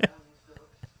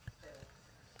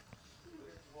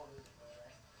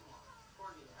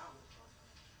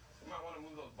might want to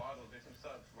move those bottles. There's some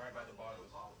stuff right by the bottles.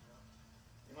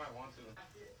 You might want to.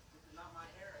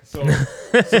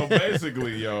 So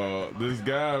basically, y'all, this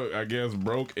guy, I guess,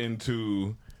 broke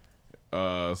into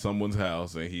someone's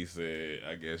house, and he said,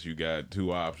 I guess you got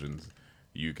two options.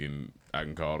 I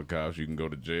can call the cops, you can go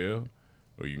to jail,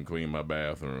 or you can clean my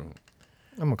bathroom.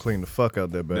 I'm gonna clean the fuck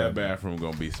out that bathroom. That bathroom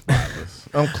gonna be spotless.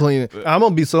 I'm cleaning. I'm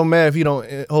gonna be so mad if he don't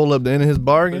hold up the end of his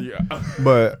bargain. Yeah.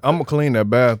 But I'm gonna clean that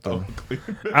bathroom.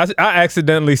 I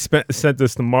accidentally sent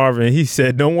this to Marvin. He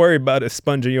said, "Don't worry about it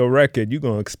sponging your record. You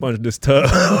gonna expunge this tub."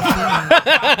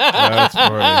 That's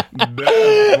funny.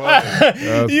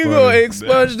 That's you gonna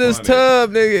expunge this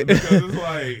tub, nigga? Because it's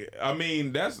like, I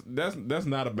mean, that's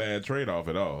not a bad trade off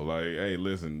at all. Like, hey,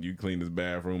 listen, you clean this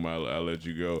bathroom, I'll let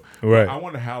you go. Right. I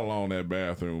wonder how long that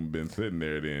bathroom been sitting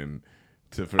there then.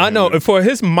 I know for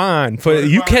his mind,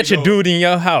 you catch a dude in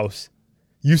your house,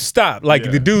 you stop like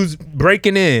the dude's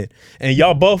breaking in, and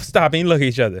y'all both stop and you look at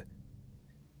each other.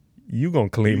 You gonna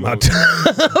clean my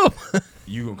tub?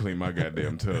 You gonna clean my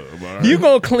goddamn tub? Right? You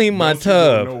gonna clean my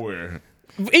tub? Nowhere.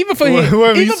 Even for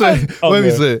Let me say,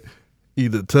 say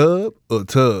either tub or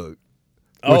tug.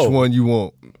 Which one you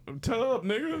want? Tub,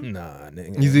 nigga. Nah,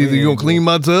 nigga. He's either you gonna clean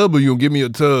my tub or you gonna give me a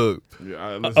tug.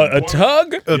 Yeah, a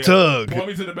tug? A tug. Point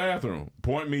me to the bathroom.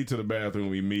 Point me to the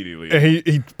bathroom immediately. And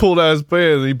he pulled out his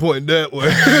pants and he pointed that way.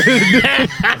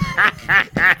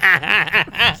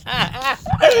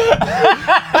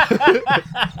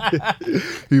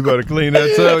 You better clean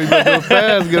that tub. You better go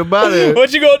fast. Get up out of here.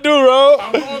 What you gonna do, Ro?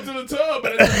 I'm going to the tub,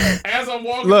 but as I'm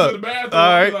walking to the bathroom, all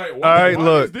right, I'm like, all right,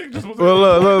 look.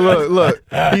 Well, look.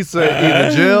 He said either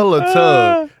jail or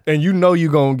tug, and you know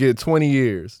you're gonna get 20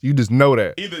 years. You just know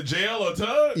that. Either jail or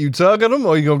tug. You tugging him,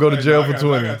 or you gonna go to jail for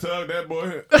 20? I got tug that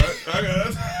boy.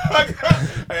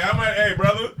 Hey,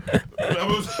 brother.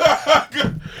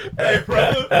 Hey,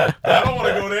 brother. I don't want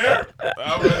to go there.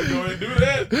 I'm ready to go ahead and do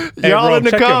that. Hey, y'all, bro, in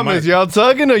the comments, y'all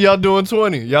tugging or y'all doing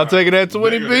 20? Y'all taking that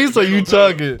 20 piece or you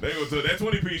tugging? They go to that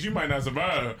 20 piece. You might not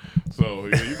survive. So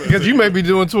yeah, you better. Because you may be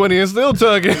doing 20 and still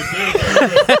tugging. You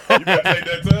better take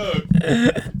that tug.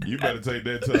 You better take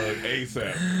that tug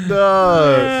ASAP.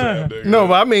 No,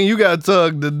 but I mean, you got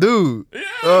tugged the dude.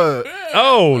 Yeah.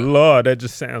 Oh, Lord, that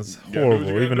just sounds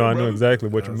horrible, even though I knew exactly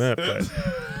what you meant. But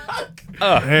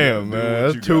damn,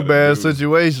 man, that's two bad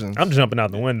situations. I'm jumping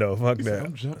out the window. Fuck that.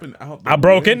 I'm jumping out. I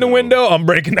broke in the window. I'm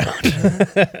breaking out.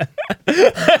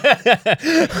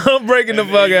 I'm breaking the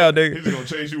fuck out, nigga. He's gonna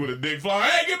chase you with a dick fly.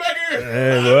 Hey, get back here.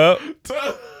 Hey, well,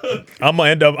 I'm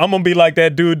gonna be like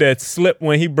that dude that slipped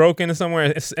when he broke into somewhere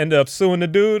and ended up suing the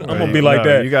dude. I'm gonna be like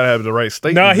that. You gotta have the right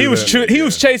state. Nah, he was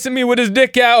chasing me with his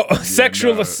dick out.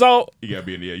 Sexual assault. You gotta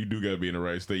be you do gotta be in the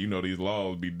right state. You know these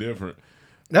laws be different.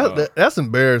 That's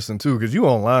embarrassing too, because you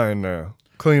online now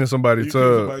cleaning somebody's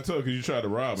tub. Somebody tub because you tried to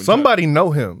rob him. Somebody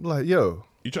know him. Like, yo.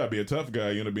 You try to be a tough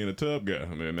guy, you end up being a tub guy.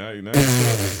 And then now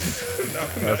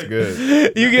that's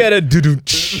good. You gotta do.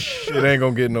 It ain't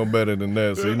gonna get no better than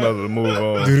that. So you might as well move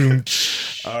on.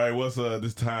 All right, what's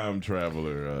this time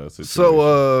traveler situation?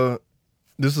 So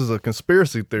this is a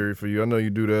conspiracy theory for you. I know you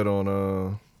do that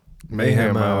on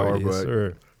Mayhem Hour,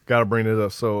 but gotta bring it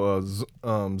up. So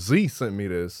Z sent me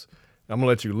this. I'm gonna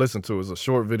let you listen to it. It's a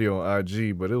short video on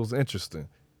IG, but it was interesting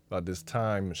about this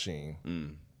time machine.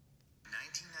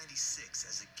 1996,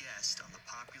 as a guest on the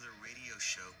popular radio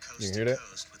show Coast to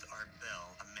Coast with Art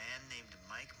Bell, a man named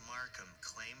Mike Markham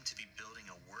claimed to be building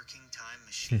a working time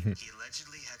machine. He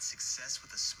allegedly had success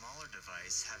with a smaller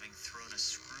device, having thrown a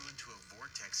screw into a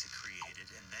vortex it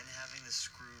created, and then having the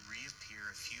screw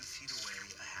reappear a few feet away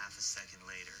a half a second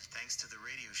later. Thanks to the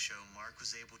radio show, Mark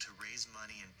was able to raise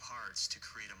money in parts to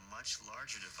create a much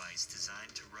larger device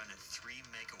designed to run at 3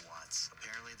 megawatts.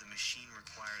 Apparently, the machine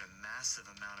required a massive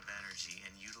amount of energy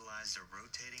and utilized a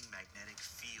rotating magnetic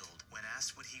field. When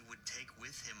asked what he would take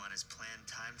with him on his planned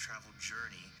time travel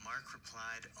journey, Mark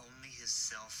replied, only his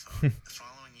cell phone. The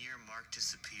following year, Mark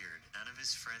disappeared. None of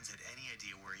his friends had any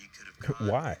idea where he could have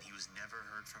gone. Why? And he was never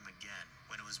heard from again.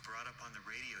 When it was brought up on the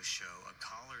radio show, a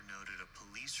caller noted a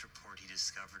police report he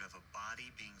discovered of a body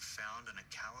being found on a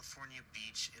California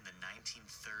beach in the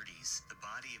 1930s. The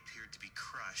body appeared to be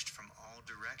crushed from all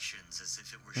directions as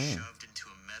if it were shoved into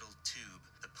a metal tube.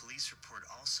 The police report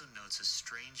also notes a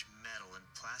strange metal and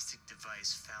plastic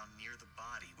device found near the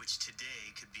body, which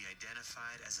today could be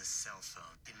identified as a cell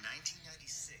phone. In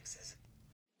 1996,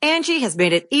 Angie has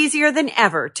made it easier than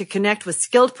ever to connect with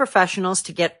skilled professionals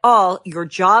to get all your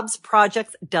jobs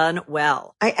projects done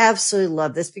well. I absolutely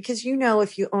love this because,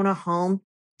 if you own a home,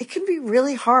 it can be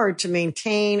really hard to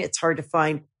maintain. It's hard to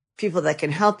find people that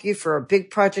can help you for a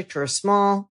big project or a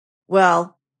small.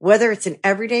 Well, whether it's in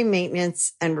everyday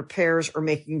maintenance and repairs or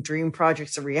making dream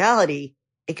projects a reality,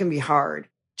 it can be hard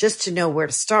just to know where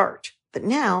to start. But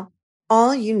now,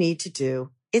 all you need to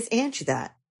do is Angie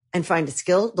that and find a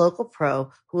skilled local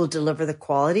pro who will deliver the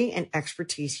quality and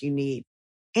expertise you need.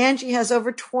 Angie has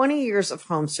over 20 years of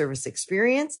home service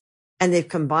experience, and they've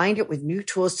combined it with new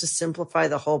tools to simplify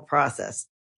the whole process.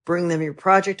 Bring them your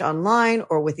project online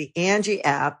or with the Angie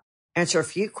app, answer a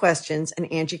few questions,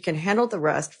 and Angie can handle the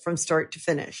rest from start to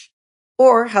finish.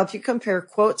 Or help you compare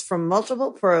quotes from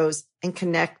multiple pros and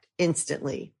connect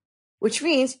instantly, which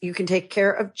means you can take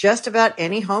care of just about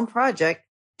any home project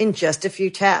in just a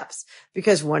few taps.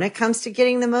 Because when it comes to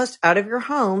getting the most out of your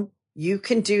home, you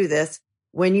can do this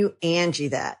when you Angie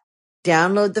that.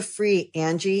 Download the free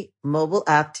Angie mobile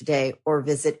app today or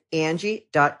visit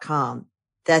Angie.com.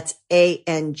 That's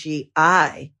ANGI.com.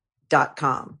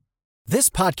 This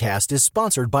podcast is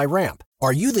sponsored by Ramp.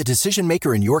 Are you the decision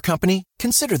maker in your company?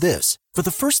 Consider this. For the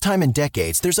first time in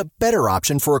decades, there's a better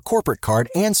option for a corporate card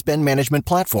and spend management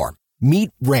platform.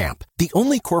 Meet Ramp, the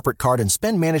only corporate card and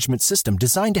spend management system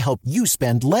designed to help you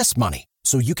spend less money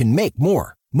so you can make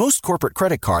more. Most corporate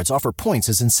credit cards offer points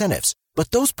as incentives, but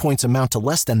those points amount to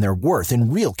less than their worth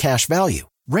in real cash value.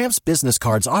 Ramp's business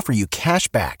cards offer you cash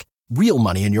back, real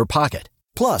money in your pocket.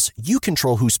 Plus, you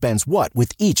control who spends what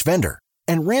with each vendor.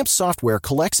 And Ramp's software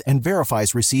collects and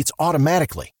verifies receipts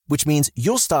automatically, which means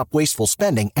you'll stop wasteful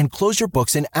spending and close your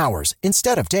books in hours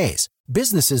instead of days.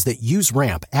 Businesses that use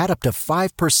Ramp add up to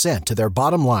 5% to their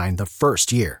bottom line the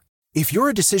first year. If you're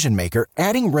a decision maker,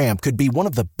 adding Ramp could be one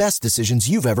of the best decisions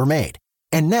you've ever made.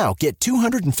 And now get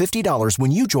 $250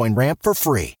 when you join Ramp for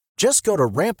free. Just go to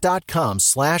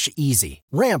ramp.com/easy.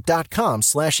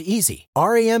 Ramp.com/easy.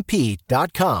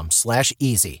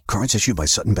 RAMP.com/easy. Cards issued by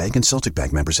Sutton Bank and Celtic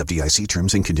Bank, members of FDIC.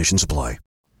 Terms and conditions apply.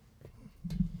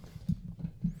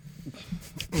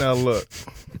 Now look,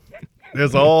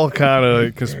 there's all kind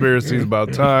of conspiracies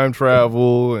about time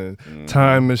travel and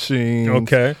time machines.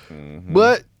 Okay.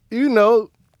 But, you know,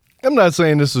 I'm not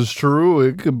saying this is true.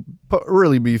 It could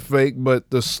really be fake, but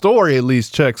the story at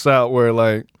least checks out where,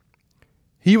 like,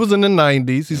 he was in the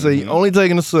 90s. He said he only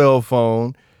taking a cell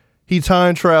phone. He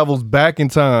time travels back in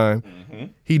time.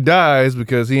 He dies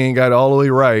because he ain't got it all the way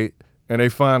right, and they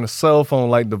find a cell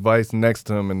phone-like device next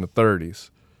to him in the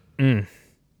 30s.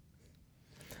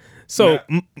 So,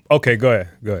 okay, go ahead.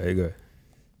 No,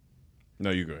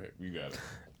 you go ahead. You got it.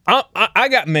 I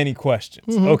got many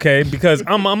questions, okay? Because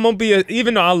I'm gonna be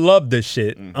even though I love this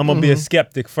shit, I'm gonna be a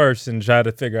skeptic first and try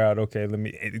to figure out, okay,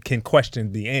 can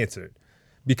questions be answered?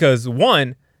 Because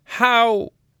one, why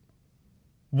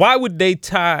would they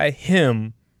tie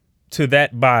him to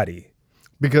that body?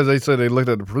 Because they said they looked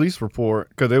at the police report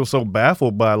because they were so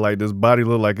baffled by, like, this body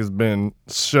looked like it's been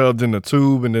shoved in a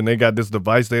tube, and then they got this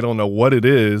device, they don't know what it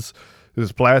is,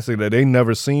 this plastic that they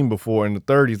never seen before in the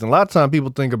 30s. And a lot of times people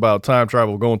think about time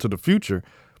travel going to the future,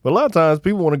 but a lot of times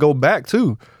people want to go back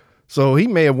too. So he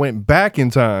may have went back in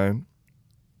time,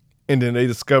 and then they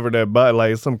discovered that body,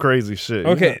 like, it's some crazy shit.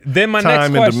 Okay, you know, then my next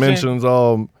time question, and dimensions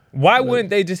all. Why wouldn't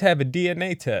they just have a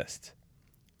DNA test?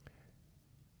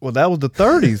 Well, that was the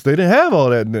 30s. They didn't have all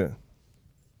that then.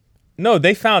 No,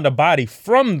 they found a body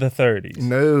from the 30s.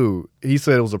 No, he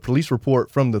said it was a police report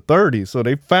from the 30s. So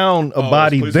they found a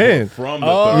body then. From the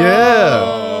 30s. Yeah.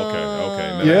 Oh,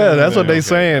 okay. Yeah, that's what they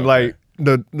saying. Like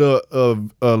the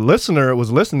listener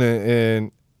was listening,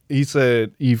 and he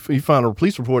said he found a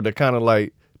police report that kind of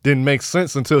like didn't make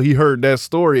sense until he heard that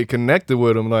story. It connected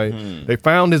with him. Like they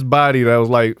found his body that was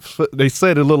like, they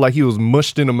said it looked like he was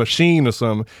mushed in a machine or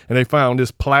something, and they found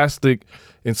this plastic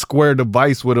and square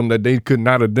device with him that they could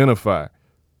not identify.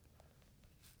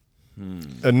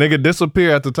 A nigga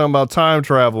disappeared after talking about time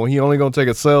travel, and he only gonna take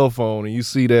a cell phone, and you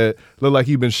see that look like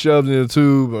he been shoved in a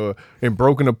tube and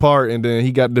broken apart, and then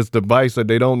he got this device that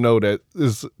they don't know that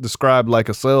is described like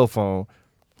a cell phone.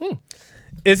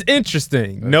 It's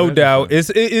interesting, no doubt.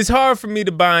 It's hard for me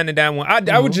to buy into that one.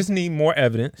 I would just need more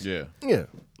evidence. Yeah.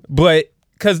 But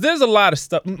because there's a lot of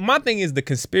stuff. My thing is the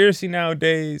conspiracy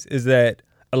nowadays is that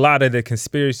a lot of the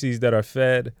conspiracies that are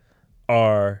fed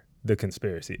are the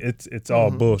conspiracy. It's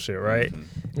all bullshit, right?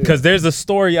 Because there's a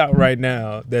story out right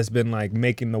now that's been like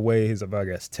making the waves of, I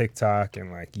guess, TikTok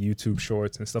and like YouTube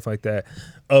shorts and stuff like that,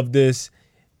 of this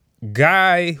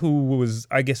guy who was,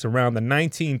 I guess, around the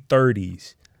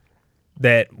 1930s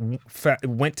that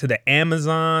went to the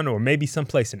Amazon or maybe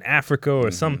someplace in Africa or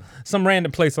some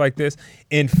random place like this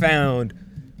and found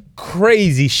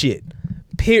crazy shit,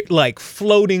 like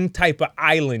floating type of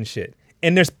island shit.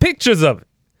 And there's pictures of it.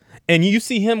 and you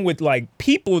see him with like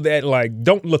people that like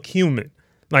don't look human.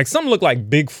 Like some look like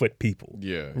Bigfoot people.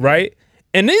 Yeah. Right?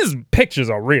 And these pictures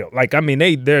are real. Like, I mean,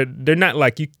 they're not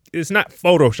like you. It's not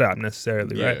Photoshop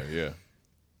necessarily, right? Yeah.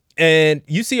 And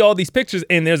you see all these pictures,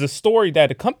 and there's a story that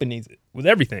accompanies it with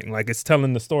everything. Like it's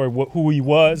telling the story who he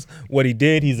was, what he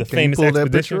did. He's a famous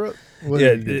expeditionist.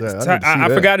 I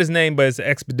forgot his name, but it's an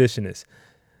expeditionist.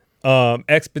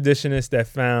 Expeditionist that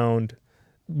found.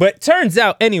 But turns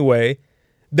out anyway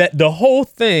that the whole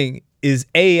thing is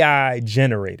AI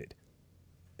generated.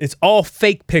 It's all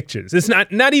fake pictures. It's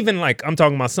not even like I'm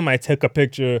talking about somebody took a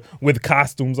picture with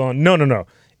costumes on. No.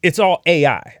 It's all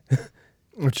AI.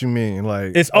 What you mean?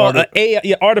 Like it's all AI.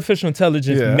 Yeah, artificial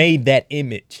intelligence made that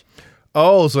image.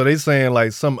 Oh, so they saying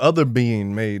like some other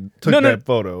being took that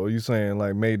photo. Are you saying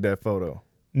like made that photo?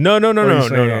 No.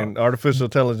 Artificial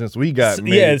intelligence we got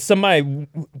made. Yeah, somebody,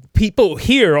 people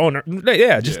here on,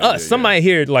 us. Somebody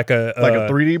here like a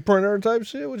 3D printer type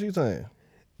shit. What you saying?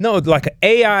 No, like an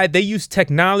AI. They use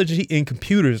technology in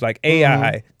computers like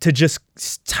AI to just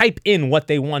type in what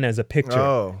they want as a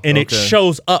picture, and it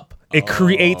shows up. It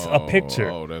creates a picture,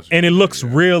 and it looks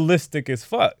realistic as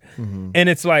fuck. And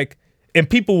it's like, and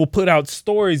people will put out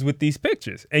stories with these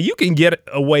pictures, and you can get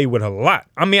away with a lot.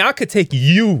 I mean, I could take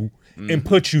you and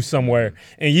put you somewhere,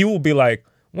 and you will be like,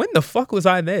 when the fuck was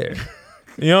I there?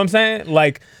 You know what I'm saying?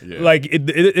 Like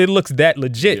it looks that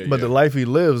legit. But the life he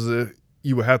lives,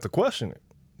 you would have to question it.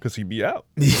 Because he'd be out.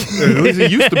 At least he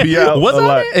used to be out. Was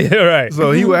I? Right.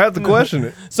 So he would have to question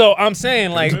it. So I'm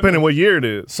saying, like, depending what year it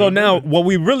is. So now what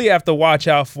we really have to watch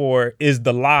out for is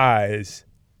the lies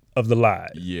of the lies.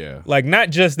 Yeah. Like,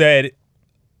 not just that,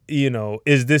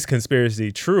 is this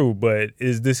conspiracy true, but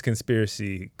is this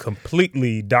conspiracy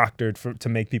completely doctored to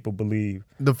make people believe?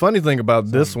 The funny thing about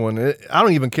this one, I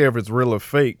don't even care if it's real or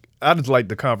fake. I just like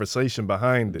the conversation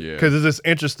behind it. Because it's just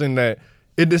interesting that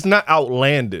it's not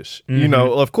outlandish.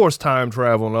 Of course, time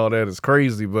travel and all that is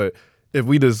crazy, but if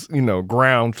we just,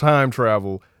 ground time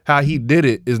travel, how he did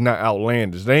it is not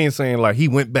outlandish. They ain't saying like he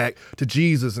went back to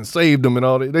Jesus and saved him and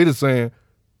all that. They just saying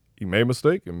he made a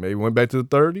mistake and maybe went back to the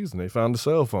 30s and they found the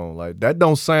cell phone. Like that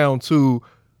don't sound too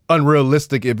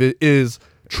unrealistic if it is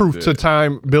truth to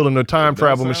time, building a time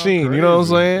travel machine. Crazy. You know what I'm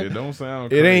saying? It don't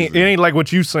sound crazy. It ain't like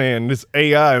what you saying, this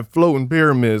AI and floating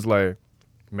pyramids, like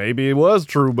maybe it was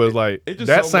true, but like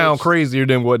that sounds crazier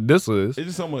than what this is. It's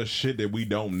just so much shit that we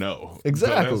don't know.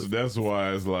 Exactly. So that's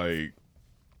why it's like,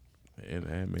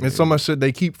 it's so much shit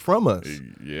they keep from us.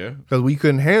 Yeah. Because we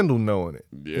couldn't handle knowing it.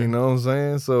 Yeah. You know what I'm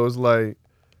saying? So it's like,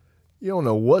 you don't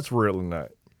know what's real or not.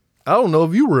 I don't know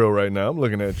if you real right now. I'm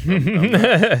looking at you.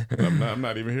 I'm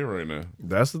not even here right now.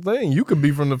 That's the thing. You could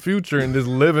be from the future and just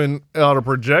living out a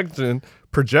projection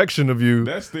of you.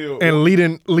 That's still and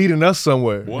leading us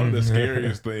somewhere. One of the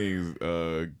scariest things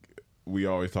we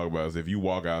always talk about is if you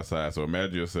walk outside. So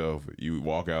imagine yourself, you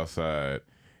walk outside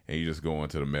and you just go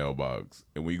into the mailbox.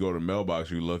 And when you go to the mailbox,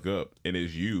 you look up and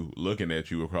it's you looking at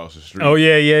you across the street. Oh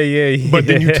yeah. But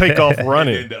then you take off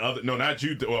running. And the other, no, not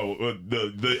you. Well,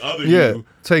 the other you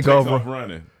takes off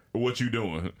running. What you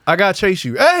doing? I gotta chase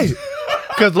you. Hey,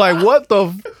 because like what the?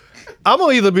 I'm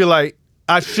gonna either be like,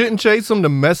 I shouldn't chase him to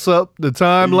mess up the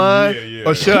timeline,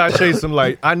 or should I chase him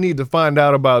like I need to find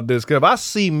out about this? Because if I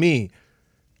see me.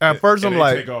 At first, I'm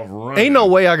like, ain't no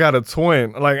way I got a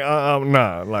twin. Like,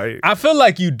 nah. Like, I feel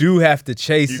like you do have to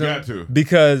chase him. You got to.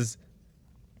 Because,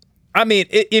 I mean,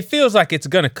 it feels like it's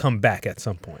going to come back at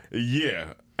some point.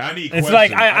 Yeah. I need It's questions.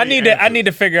 like, I need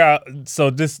to figure out,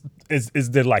 so this, is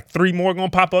there like 3 more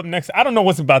going to pop up next? I don't know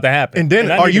what's about to happen. And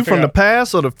then, are you from the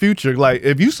past or the future? Like,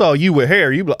 if you saw you with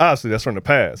hair, you be like, obviously, that's from the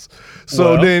past.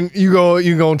 So then you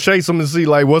going to chase them to see,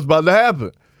 like, what's about to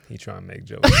happen. He trying to make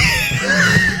jokes.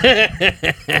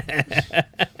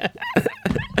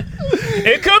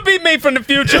 It could be me from the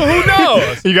future. Who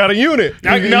knows? You got a unit.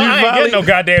 I ain't getting no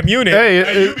goddamn unit.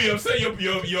 Hey, you be upset. Your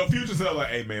future self like,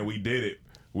 hey man, we did it.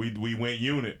 We went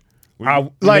unit. They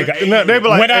be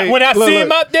like, when I see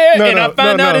him up there and I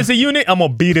find out it's a unit, I'm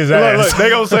gonna beat his ass. Look, they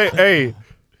gonna say, hey.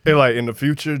 And like in the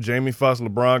future, Jamie Foxx and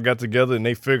LeBron got together and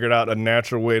they figured out a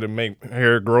natural way to make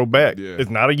hair grow back. Yeah. It's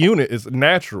not a unit; it's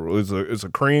natural. It's a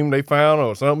cream they found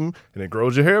or something, and it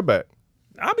grows your hair back.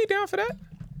 I'll be down for that.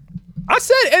 I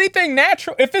said anything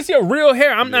natural. If it's your real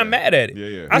hair, I'm not mad at it.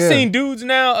 Yeah. I seen dudes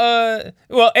now.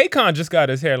 Akon just got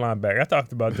his hairline back. I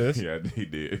talked about this. Yeah, he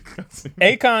did.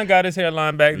 Akon got his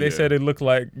hairline back. They said it looked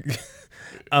like.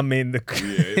 I mean,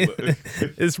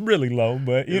 it's really low,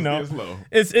 but you know, it's low.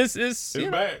 It's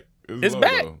back. It's low,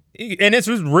 back, though. And it's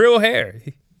just real hair.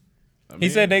 He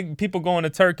said people going to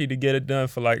Turkey to get it done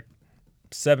for like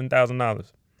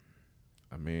 $7,000.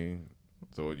 I mean,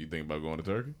 so what you think about going to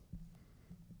Turkey?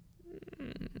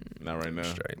 Not right now.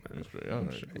 Straight, man. Straight. All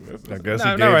right. I guess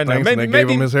Not he gave right now. thanks and they gave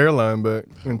him his hairline back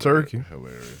in Turkey.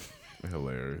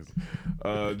 Hilarious.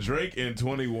 Drake and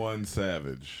 21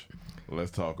 Savage.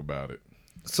 Let's talk about it.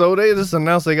 So they just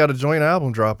announced they got a joint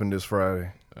album dropping this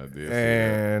Friday. I did.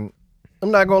 And I'm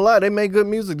not gonna lie, they made good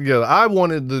music together. I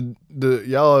wanted the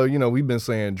y'all, we've been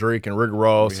saying Drake and Rick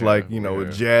Ross, a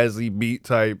jazzy beat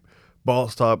type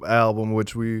boss top album,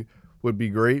 which would be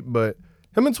great. But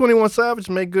him and 21 Savage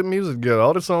make good music together.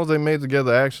 All the songs they made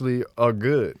together actually are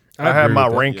good. I have my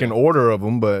ranking order of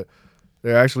them, but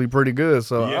they're actually pretty good.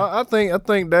 So I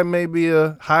think that may be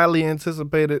a highly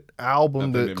anticipated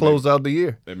album to close out the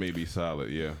year. That may be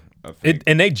solid, yeah.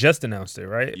 And they just announced it,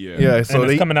 right? Yeah. Yeah. So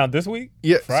it's coming out this week?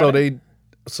 Yeah. Friday?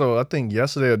 So I think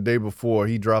yesterday or the day before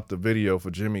he dropped a video for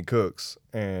Jimmy Cooks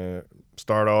and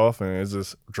start off and it's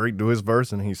just Drake do his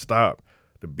verse and he stopped.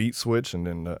 The beat switch and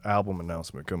then the album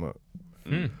announcement come up.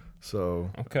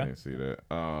 So I didn't see that.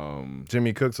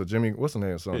 Jimmy Cooks or Jimmy, what's the name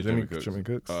of the song? Yeah, Jimmy Cooks. Jimmy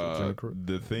Cooks.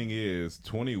 The thing is,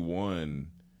 21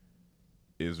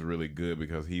 is really good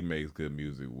because he makes good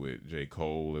music with J.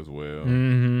 Cole as well.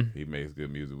 Mm-hmm. He makes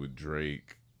good music with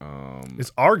Drake.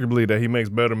 It's arguably that he makes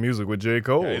better music with J.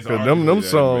 Cole Yeah, because them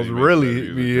songs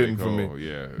really be hitting for me.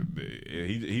 Yeah,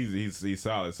 he's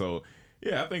solid. So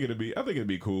yeah, I think it'd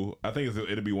be cool. I think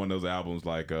it'd be one of those albums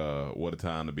like "What a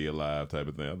Time to Be Alive" type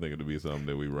of thing. I think it'd be something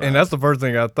that we ride. And that's the first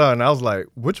thing I thought, and I was like,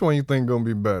 which one you think gonna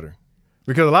be better?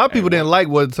 Because a lot of people didn't like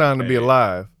 "What a Time to Be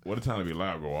Alive." "What a Time to Be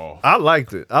Alive" go off. I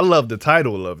liked it. I loved the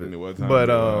title of it.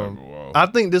 But I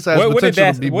think this has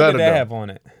potential to be better. What did that have on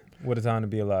it? "What a Time to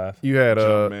Be Alive." You had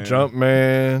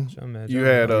Jumpman. You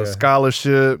had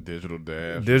Scholarship. Digital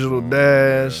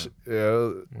Dash. Yeah.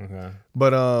 Okay.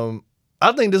 But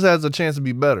I think this has a chance to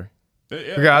be better.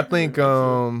 Because I think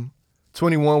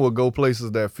 21 will go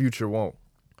places that Future won't.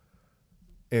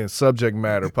 And subject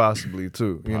matter possibly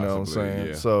too. You know what I'm saying?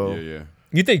 Yeah. So yeah.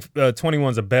 You think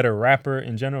 21's a better rapper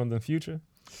in general than Future?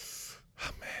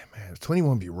 Man,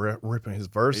 21 be ripping his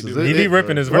verses. He be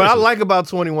ripping his verses. What I like about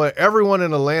 21, everyone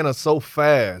in Atlanta so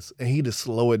fast, and he just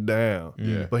slow it down.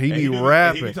 Yeah. But he be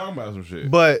rapping. He be talking about some shit.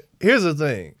 But here's the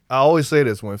thing. I always say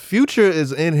this. When Future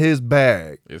is in his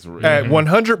bag at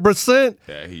 100%,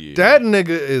 that nigga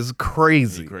is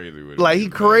crazy. He crazy with it. Like, he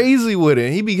crazy with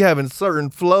it. He be having certain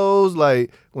flows.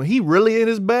 Like, when he really in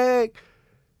his bag,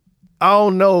 I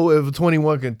don't know if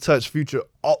 21 can touch Future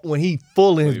when he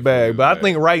full in his bag. But I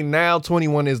think right now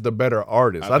 21 is the better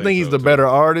artist. I think he's the better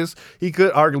artist. He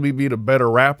could arguably be the better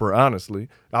rapper, honestly.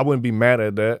 I wouldn't be mad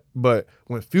at that. But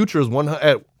when Future is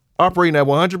operating at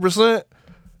 100%,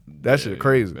 that shit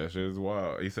crazy. That shit is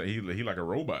wild. He said he like a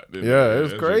robot.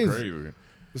 It's crazy.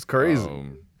 It's crazy.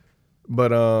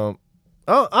 But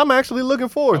I'm actually looking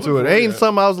forward to it. Ain't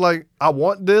something I was like, I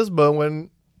want this, but when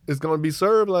it's gonna be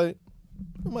served, like,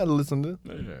 I might listen to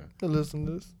this. Yeah. Listen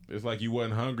to this. It's like you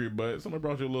wasn't hungry, but somebody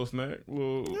brought you a little snack.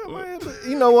 One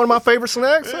of my favorite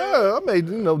snacks. I made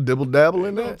dibble dabble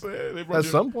in that at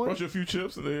some point. Brought you a few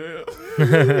chips in there.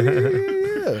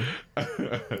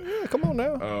 Yeah, come on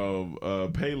now.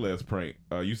 Payless prank.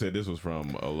 You said this was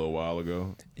from a little while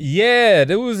ago. Yeah,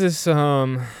 there was this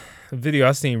video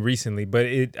I seen recently, but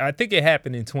I think it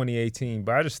happened in 2018.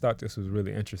 But I just thought this was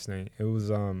really interesting. It was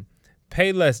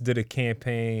Payless did a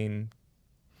campaign.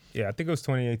 Yeah, I think it was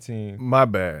 2018. My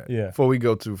bad. Yeah. Before we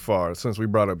go too far, since we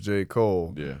brought up J.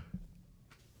 Cole. Yeah.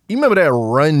 You remember that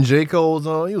run J. Cole was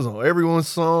on? He was on everyone's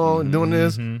song doing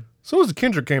this. As soon as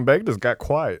Kendrick came back, it just got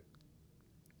quiet.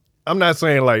 I'm not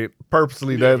saying like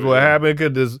purposely that's what happened.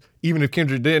 Could just even if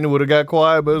Kendrick didn't, it would have got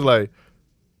quiet. But it's like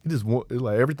it's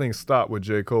like everything stopped with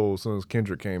J. Cole as soon as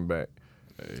Kendrick came back.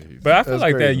 But I feel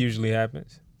like that usually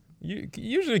happens.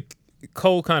 Usually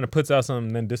Cole kind of puts out something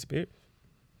and then disappears.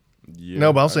 Yeah,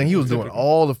 no, but I'm saying he was doing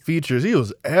all the features. He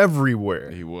was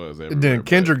everywhere. He was everywhere. And then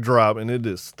Kendrick dropped and it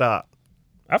just stopped.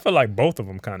 I feel like both of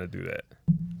them kind of do that.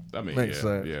 I mean, Makes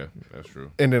sense. Yeah, that's true.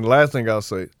 And then last thing I'll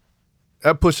say,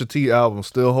 that Pusha T album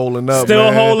still holding up. Still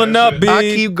man. holding up, B. I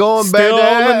keep going still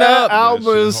back. Holding that up.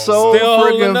 album is so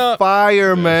freaking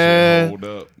fire,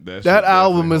 man. That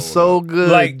album is so good.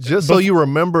 Like, just so you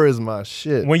remember is my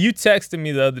shit. When you texted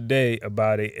me the other day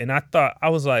about it, and I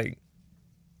was like,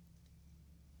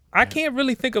 I can't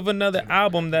really think of another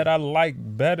album that I like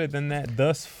better than that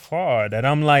thus far. That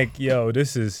I'm like, yo,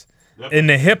 this is in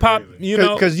the hip hop,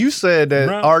 because you said that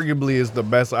arguably is the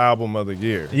best album of the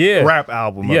year. Yeah, rap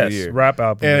album of the year. Yes, rap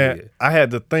album and of the year. I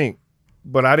had to think,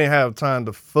 but I didn't have time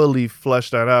to fully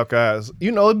flesh that out, guys.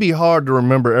 It'd be hard to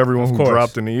remember everyone who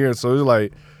dropped in the year. So it's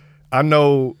like, I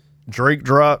know Drake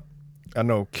dropped. I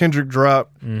know Kendrick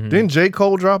dropped. Didn't J.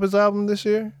 Cole drop his album this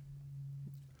year?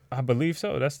 I believe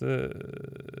so. That's the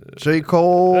J.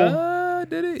 Cole.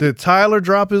 Did he? Did Tyler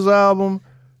drop his album?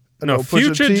 No, Pusha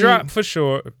Future T? dropped for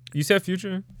sure. You said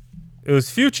Future? It was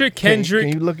Future, Kendrick.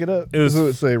 Can you look it up? It was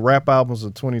It say rap albums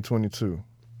of 2022.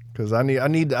 Because I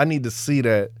need to see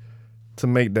that to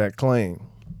make that claim.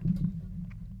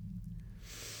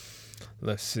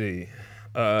 Let's see.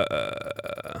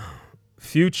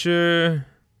 Future.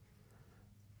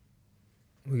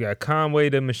 We got Conway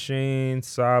the Machine,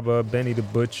 Saba, Benny the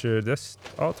Butcher. That's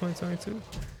all 2022.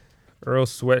 Earl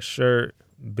Sweatshirt,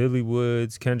 Billy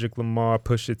Woods, Kendrick Lamar,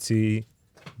 Pusha T,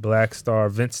 Black Star,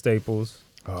 Vince Staples.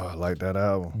 Oh, I like that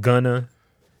album. Gunna.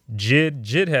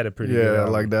 Jid had a pretty good album. Yeah, I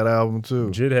like that album too.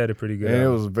 Jid had a pretty good and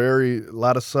album. it was a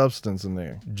lot of substance in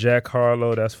there. Jack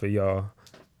Harlow, that's for y'all.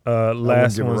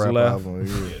 Last one's left.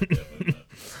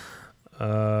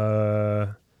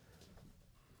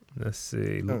 Let's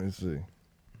see. Let me see.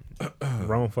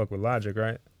 Wrong fuck with Logic,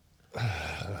 right?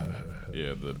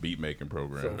 Yeah, the beat making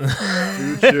program.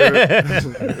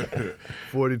 Future,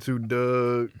 42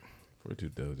 Doug. 42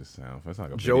 Doug just sounds. That's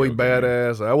like a Joey video game.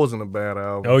 Badass. That wasn't a bad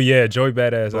album. Oh yeah, Joey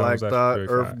Badass. Black album's Thought, actually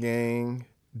very Earth fire. Gang,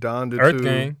 Don the Earth Two,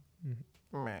 Gang.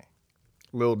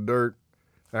 Lil Durk,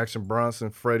 Action Bronson,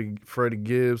 Freddie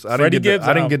Gibbs. I Freddie didn't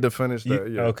Gibbs get to finish that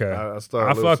yet. Okay. I I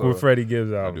started. fuck with Freddie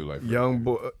Gibbs I album. do like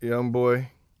Young Boy,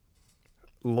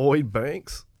 Lloyd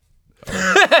Banks,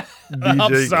 DJ I'm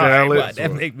sorry, Khaled, but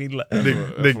that make me laugh.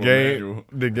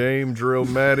 the game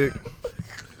Drillmatic,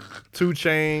 2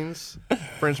 Chainz,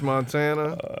 French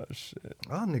Montana. Oh shit.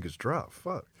 All niggas drop.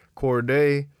 Fuck.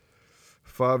 Corday,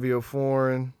 Fabio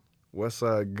Foreign,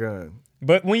 Westside Gun.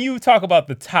 But when you talk about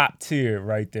the top tier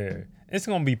right there, it's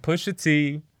gonna be Pusha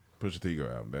T Pusha T go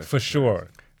album. That's for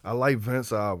sure. I like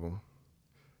Vince's album.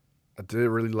 I did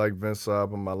really like Vince's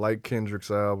album. I like Kendrick's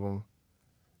album.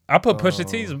 I put Pusha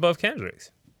T's above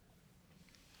Kendrick's.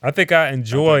 I think I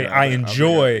enjoy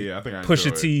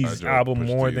Pusha T's album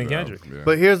more than Kendrick. Yeah.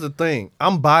 But here's the thing.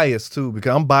 I'm biased too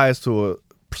because I'm biased to a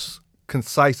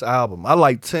concise album. I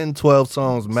like 10, 12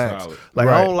 songs max. Solid. Like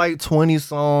Right. I don't like 20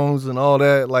 songs and all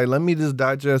that. Like let me just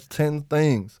digest 10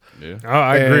 things. Yeah.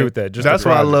 I agree with that. Just that's the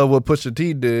why I project. love what Pusha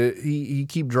T did. He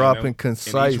keep dropping And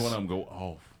concise. each one of them go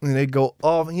off. And they go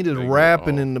off. He just They go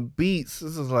rapping off. in the beats.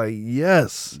 This is like,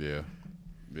 yes. Yeah.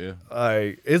 Yeah.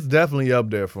 Like, it's definitely up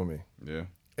there for me. Yeah.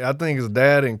 I think it's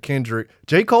that and Kendrick.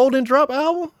 J. Cole didn't drop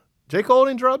album? J. Cole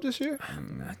didn't drop this year?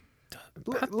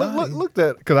 Look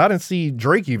that. Because I didn't see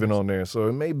Drake even on there. So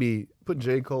it may be, put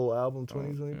J. Cole album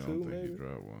 2022 I don't think maybe? he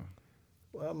dropped one.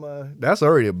 Why am I? That's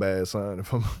already a bad sign.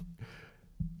 If I'm,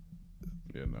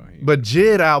 Yeah, no. but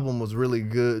Jid album was really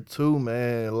good too,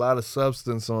 man. A lot of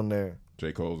substance on there.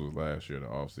 J. Cole's was last year, the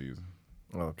off season.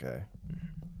 Okay.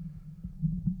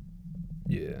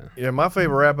 Yeah. Yeah, my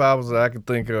favorite rap albums that I can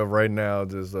think of right now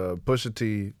is Pusha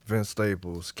T, Vince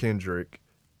Staples, Kendrick,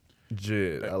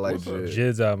 Jid. I like What's up? Jid.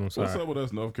 Jid's album. What's Sorry. up with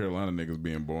us North Carolina niggas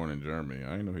being born in Germany?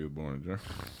 I didn't know he was born in Germany.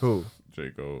 Who?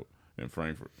 J. Cole in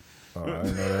Frankfurt. Oh, I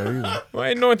didn't know that either. Why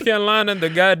ain't North Carolina the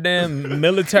goddamn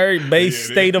military base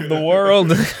state of the world?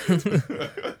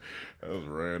 That was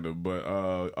random, but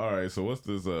all right. So what's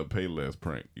this Payless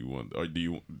prank you want, or do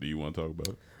you want to talk about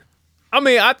it? I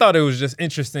mean, I thought it was just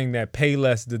interesting that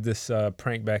Payless did this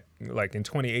prank back like in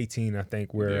 2018, I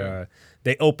think, where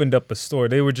they opened up a store.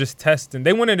 They were just testing.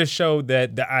 They wanted to show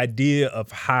that the idea of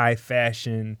high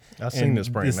fashion. I've seen this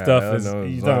prank now. stuff I is. know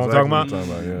You exactly know what I'm talking what about? you're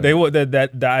talking about, yeah. They were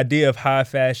that the idea of high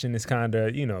fashion is kind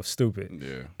of stupid.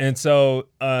 Yeah. And so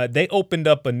they opened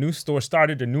up a new store,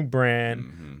 started a new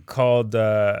brand called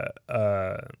I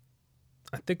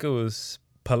think it was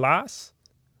Palace.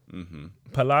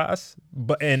 Palace,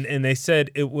 but and they said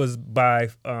it was by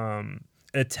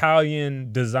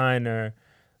Italian designer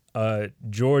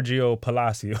Giorgio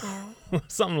Palacio,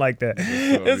 something like that.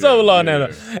 It's so long now.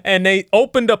 And they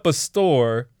opened up a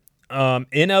store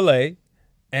in LA,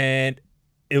 and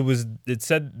it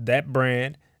said that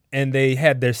brand, and they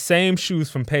had their same shoes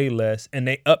from Payless, and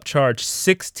they upcharged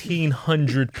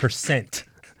 1,600%.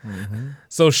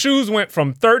 So shoes went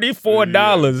from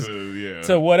 $34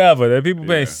 to whatever. There are people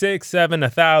paying $600,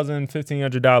 $700, $1,000,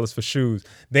 $1,500 for shoes.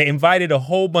 They invited a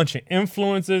whole bunch of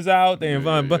influencers out. They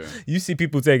invited, but you see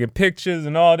people taking pictures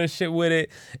and all this shit with it,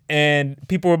 and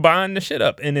people were buying the shit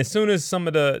up. And as soon as some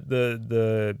of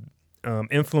the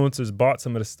influencers bought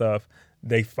some of the stuff,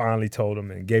 they finally told them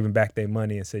and gave them back their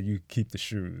money and said, "You keep the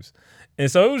shoes."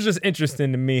 And so it was just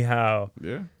interesting to me how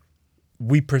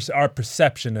our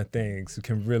perception of things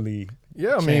can really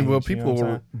change,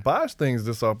 people buy things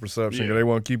just off perception because they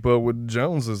want to keep up with the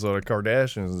Joneses or the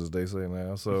Kardashians, as they say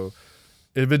now. So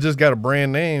if it just got a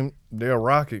brand name, they'll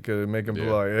rock it because it make them be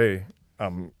like, hey,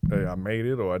 I made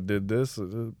it or I did this.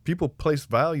 People place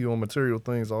value on material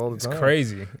things all the time. It's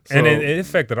crazy. So, and it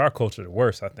affected our culture the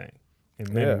worst, I think,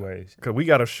 in many ways. Because we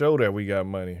got to show that we got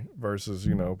money versus,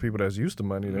 people that's used to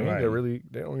money. They don't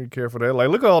really care for that. Like,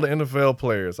 look at all the NFL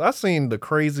players. I seen the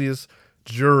craziest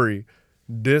jury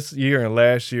this year and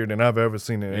last year than I've ever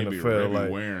seen in the NFL. Like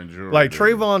wearing jewelry, like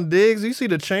Trayvon Diggs, you see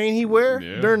the chain he wear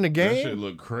during the game? That shit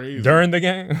look crazy. During the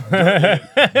game?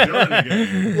 During the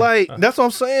game. Like, that's what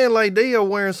I'm saying. Like, they are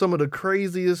wearing some of the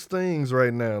craziest things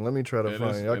right now. Let me try to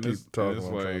find it. I keep talking.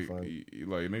 It's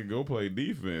like, nigga, go play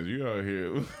defense. You out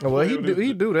here. Well,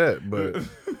 he do that, but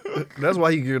that's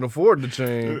why he can afford the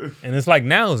chain. And it's like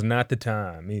now is not the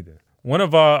time either. One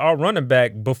of our running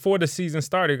back before the season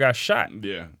started got shot.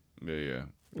 Yeah.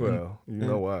 Well, you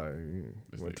know why.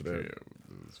 He went to that.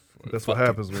 That's what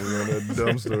happens when you're in that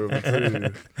dumpster of a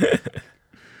team.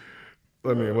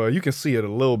 I mean, well, you can see it a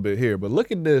little bit here, but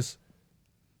look at this.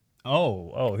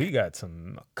 Oh, he got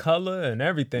some color and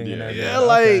everything in that. Yeah,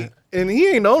 like, and he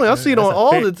ain't the only. I see it on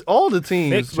all the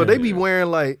teams, but they be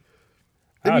wearing like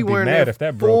I'd be mad if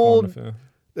that broke on the film.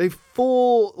 They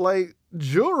full like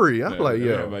jewelry. I'm like, they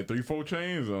yeah, have like 3-4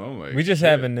 chains on. I'm like, we just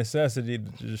have a necessity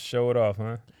to just show it off,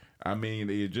 huh? I mean,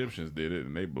 the Egyptians did it,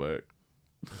 and they black.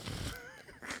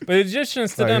 But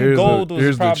Egyptians to them, gold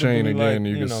was probably the chain again.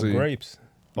 like, you can see grapes.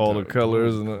 All the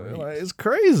colors and like, it's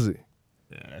crazy.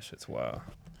 Yeah, that shit's wild.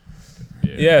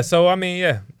 Yeah. So I mean,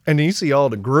 yeah. And then you see all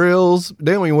the grills.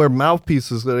 They don't even wear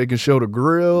mouthpieces so they can show the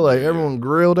grill. Like everyone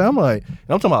grilled. I'm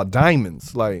talking about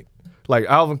diamonds. Like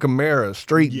Alvin Kamara,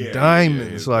 straight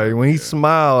diamonds. Like when he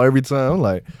smile every time, I'm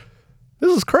like,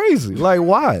 this is crazy. Like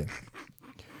why?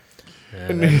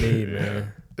 Yeah,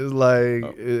 man. It's like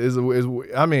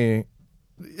I mean,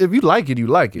 if you like it, you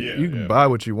like it. You can buy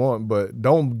what you want, but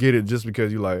don't get it just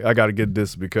because you like. I got to get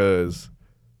this because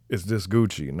it's this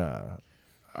Gucci. Nah,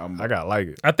 I gotta like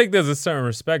it. I think there's a certain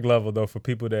respect level though for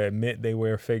people that admit they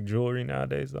wear fake jewelry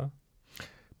nowadays, though.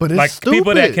 But it's like stupid.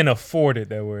 People that can afford it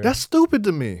that wear it. That's stupid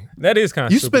to me. That is kind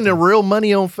of you stupid. spending real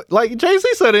money on like Jay-Z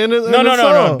said in the No.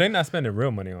 song. They're not spending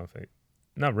real money on fake.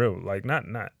 Not real. Like not.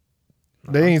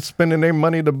 They ain't spending their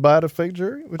money to buy the fake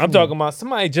jewelry? I'm talking about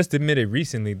somebody just admitted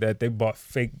recently that they bought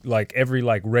fake, like every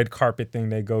like red carpet thing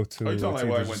they go to. Oh, you talking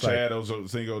like when Chad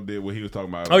Ochocinco did what he was talking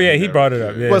about? Oh yeah, he brought it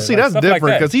up. Yeah, well, see, like, that's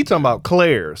different because he talking about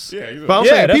Claire's. Yeah, but I'm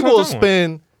saying people will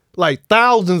spend like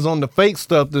thousands on the fake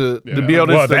stuff to be able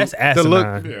to, that's to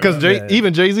look. Because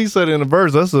even Jay-Z said it in the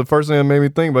verse. That's the first thing that made me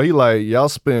think. But he like y'all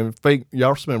spend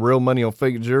real money on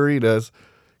fake jewelry. That's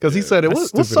because he said it. What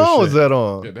song was that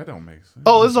on? Yeah, that don't make sense.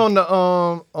 Oh, it's on the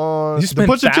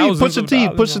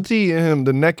Pusha T and him,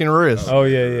 the neck and wrist. Oh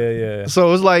yeah.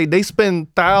 So it's like they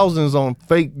spend thousands on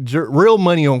fake real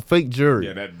money on fake jewelry.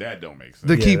 Yeah, that don't make sense.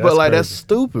 To keep it like that's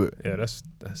stupid. Yeah, that's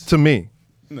to me.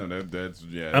 No, that's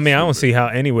I mean, I don't see how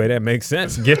anyway that makes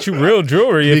sense. Get you real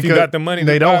jewelry if you got the money.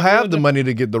 They don't have the money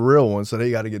to get the real one, so they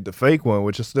got to get the fake one,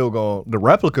 which is still the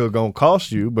replica gonna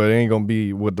cost you, but it ain't gonna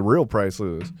be what the real price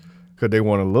is. Because they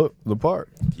want to look the part.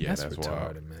 Yeah, that's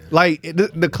retarded, man. Like,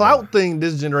 the clout thing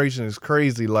this generation is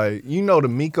crazy. Like, the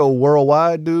Miko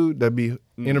Worldwide dude that be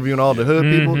interviewing all the hood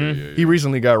people? He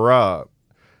recently got robbed.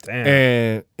 Damn.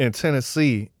 And in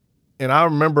Tennessee. And I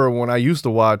remember when I used to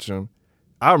watch him,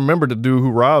 I remember the dude who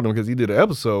robbed him because he did an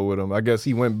episode with him. I guess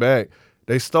he went back.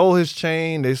 They stole his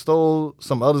chain. They stole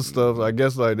some other stuff. I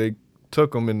guess like they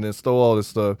took him and then stole all this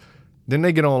stuff. Then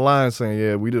they get online saying,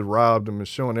 yeah, we just robbed him and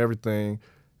showing everything.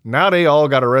 Now they all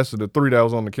got arrested, the 3 that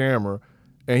was on the camera,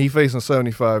 and he facing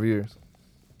 75 years.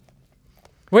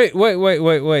 Wait.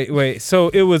 So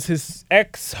it was his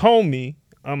ex-homie.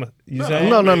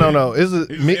 No.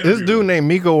 This dude named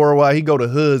Miko Worldwide, he go to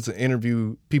hoods and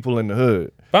interview people in the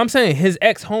hood. But I'm saying his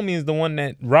ex-homie is the one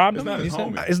that robbed him?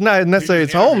 It's not necessarily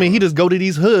his homie. He just go to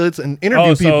these hoods and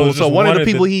interview people. So one of the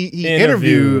people he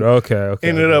interviewed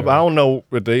ended up, I don't know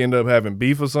if they ended up having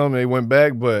beef or something. They went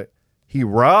back, but he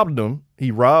robbed them. He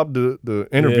robbed the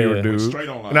interviewer dude,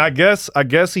 and I guess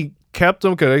he kept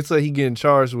him because they say he getting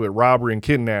charged with robbery and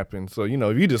kidnapping. So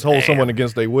if you just hold someone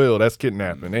against their will, that's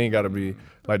kidnapping. They ain't got to be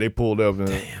like they pulled up.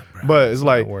 But it's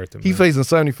like he facing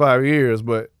 75 years.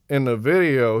 But in the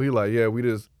video, he like, yeah,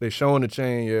 they showing the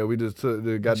chain. Yeah, we just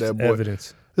got that boy.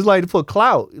 Evidence. It's like for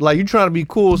clout. Like you trying to be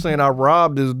cool saying I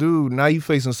robbed this dude. Now you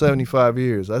facing 75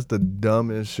 years. That's the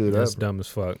dumbest shit That's ever. dumb as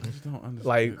fuck.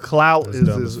 Like clout is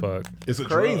dumb as fuck. It's a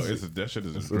crazy. Drug. That shit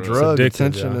is it's a drug. Addictive,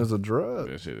 Attention is a drug.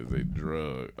 That shit is a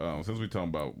drug. Since we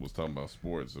was talking about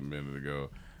sports a minute ago,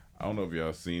 I don't know if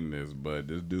y'all seen this, but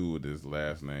this dude with his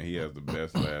last name, he has the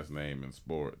best last name in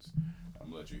sports. I'm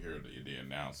gonna let you hear the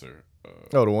announcer.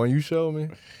 The one you showed me.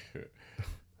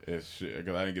 It's shit.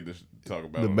 Because I didn't get to talk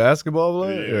about The it. basketball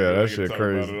player? Yeah, I that didn't get shit to talk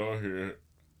crazy. About it on here.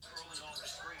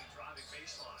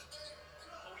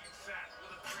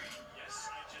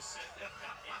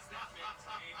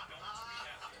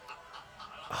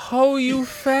 Ho, you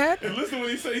fat? And listen when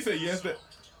he said yes. That.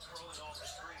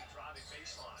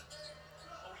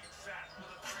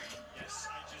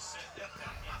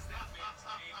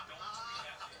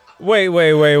 Wait.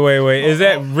 Is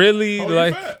that really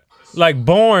like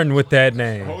born with that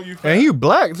name? And he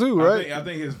black too, right? I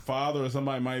think his father or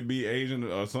somebody might be Asian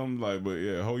or something like. But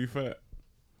yeah, Ho, you fat.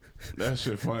 That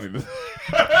shit funny.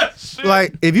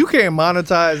 Like, if you can't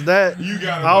monetize that,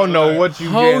 I don't know what you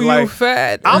Ho, get. you Like,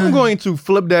 fat. I'm going to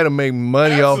flip that and make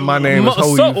money off my name as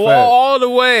Ho So- You Fat. all the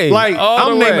way. Like,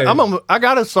 all the way. I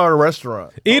gotta start a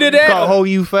restaurant. Either that called Ho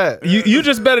You Fat. You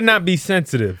just better not be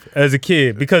sensitive as a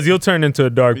kid because you'll turn into a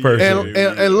dark person.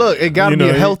 And look, it gotta be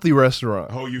a healthy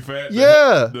restaurant. Ho, you fat.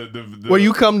 Yeah, The where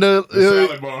you come to.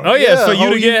 salad bar. Oh yeah, for you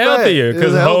Ho to get Fat healthier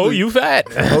because is ho, healthy. you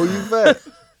fat. Ho You Fat.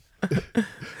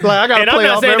 Like, I gotta And I'm play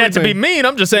not off saying that to be everything. mean.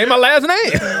 I'm just saying my last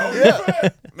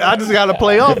name. I just gotta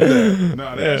play off that.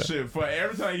 No, that shit. For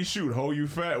every time you shoot, Ho, you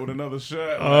fat with another shot.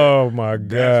 Like, Oh my that's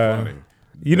god. funny.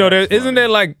 You know, isn't there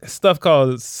like stuff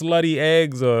called slutty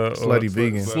eggs or Slutty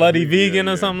vegan. slutty vegan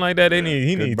yeah, or something like that? He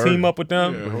need to burger. team up with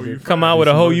them. Yeah, Ho You Come Fat. out with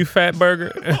a Ho You Fat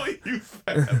burger. Ho, you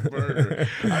fat burger.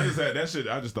 I just had that shit.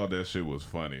 I just thought that shit was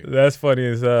funny. That's funny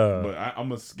as hell. But I'm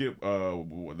gonna skip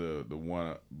the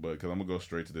one, but because I'm gonna go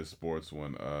straight to this sports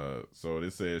one. So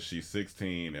this says she's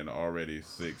 16 and already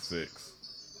 6'6".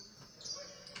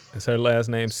 Is her last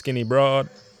name Skinny Broad?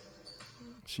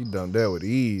 She done that with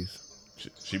ease.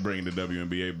 She bringing the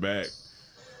WNBA back.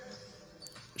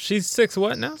 She's 6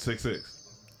 what now? 6'6".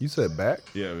 You said back?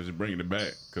 Yeah, it was just bringing it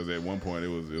back because at one point it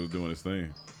was doing its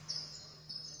thing.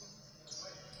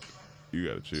 You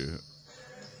gotta chill.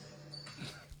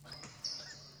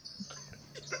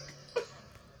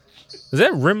 Is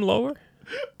that rim lower?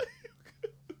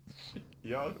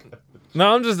 Y'all.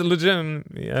 No, I'm just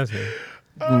legitimately asking.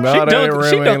 Nah,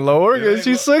 that ain't lower because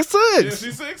she's 6'6". Yeah,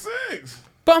 she's 6'6".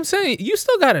 But I'm saying you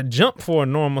still got to jump for a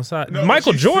normal size. No,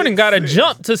 Michael she's Jordan got to 6'6".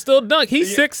 jump to still dunk.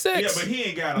 He's 6'6". Yeah, but he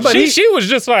ain't got. But she was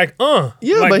just like, Yeah,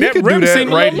 like but he that could do rim that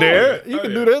seemed a right little lower. there. You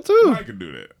could do that too. I could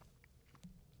do that.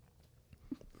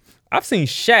 I've seen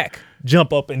Shaq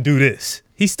jump up and do this.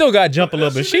 He still got to jump a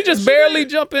little bit. She just barely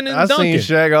jumping and I dunking.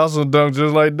 seen Shaq also dunk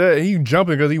just like that. He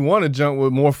jumping because he want to jump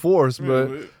with more force, but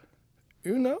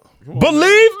you know.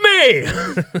 Believe me.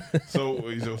 So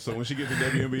when she gets to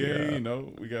WNBA, you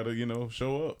know, we gotta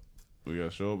show up. We gotta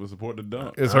show up and support the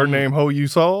dunk. Is her name Ho You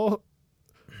Saw?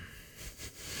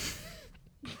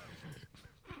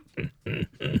 I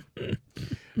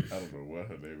don't know what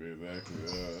her name is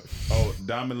actually.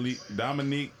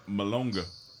 Dominique Malonga.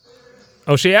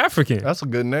 Oh, she African. That's a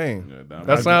good name. Yeah, Dominique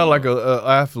That sounds like a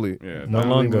athlete. Yeah,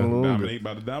 Malonga. Dominique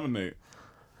about to dominate.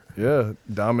 Yeah,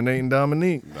 dominating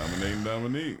Dominique.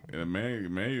 Dominique. And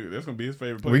man, that's gonna be his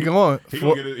favorite player. We going. He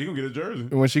gonna get a jersey.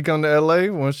 When she come to LA,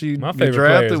 when she My get favorite player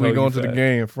drafted, is we Ho going You to the Fat.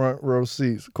 game, front row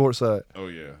seats, courtside. Oh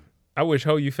yeah, I wish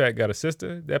Ho You Fat got a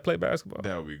sister that play basketball.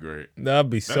 that would be great. That'd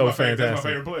be so my favorite- fantastic. that's my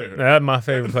favorite player. That's my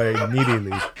favorite player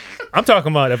immediately. I'm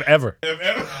talking about if ever. If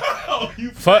ever,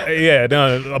 Yeah,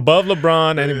 no, above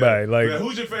LeBron, anybody. Like Yeah,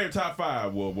 who's your favorite top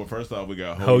five? Well, first off, we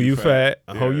got Ho You Fat.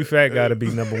 Ho Yeah. You Fat got to be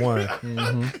number one.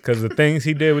 Because the things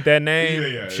he did with that name,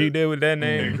 Yeah. she did with that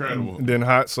name. Incredible. Then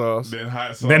hot sauce. Then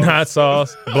hot sauce. Then Hot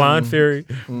Sauce, Blind Fury.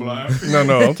 Blind. No,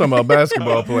 I'm talking about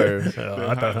basketball players.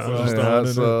 I thought I was Yeah, just hot throwing it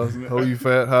in. sauce. Ho You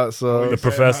Fat, hot sauce. The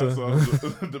Professor.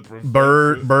 The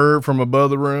professor. Bird from above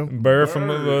the rim. Bird from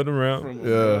above the rim.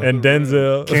 Yeah. And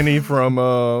Denzel. Kenny from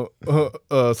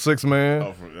 6 Man.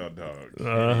 Oh, for dog.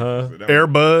 Uh-huh. Air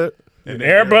Bud. And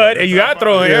Air Bud. And you got to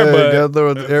throw in Yeah, Air Bud. gotta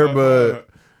throw it to Air Bud.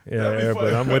 Yeah, Air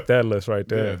Bud. I'm with that list right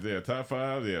there. Yeah, top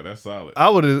five. Yeah, that's solid.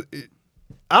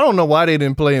 I don't know why they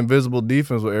didn't play invisible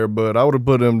defense with Air Bud. I would have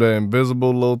put them the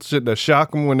invisible little shit that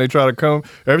shock them when they try to come.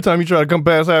 Every time you try to come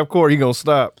past half court, he gonna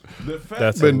stop. The fact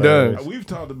That's been hilarious. done. We've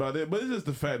talked about it, but it's just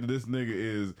the fact that this nigga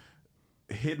is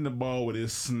hitting the ball with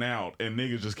his snout and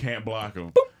niggas just can't block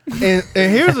him. And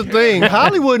here's the thing: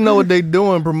 Hollywood know what they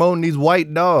doing promoting these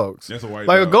white dogs. That's a white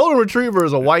like dog. a golden retriever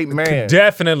is a white man.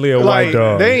 Definitely a Like white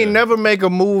dog. they ain't never make a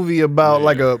movie about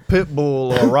like a pit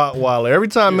bull or a Rottweiler. Every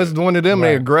time it's one of them,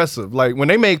 they aggressive. Like when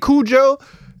they made Cujo,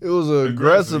 It was an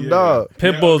aggressive dog.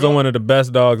 Pit bulls are one of the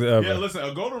best dogs ever. Yeah, listen,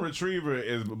 a golden retriever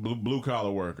is blue collar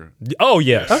worker. Oh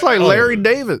yes, That's like Larry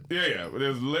David. Yeah.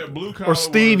 There's blue collar Or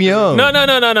Steve worker. Young.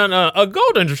 No. A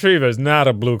golden retriever is not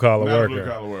a blue collar Not a worker. blue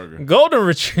collar worker.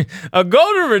 A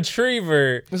golden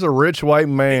retriever. It's a rich white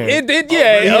man. He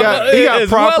got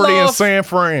property in San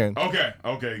Fran. Okay.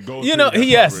 Golden You know, retriever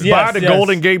yes, property. yes. By the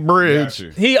Golden Gate Bridge.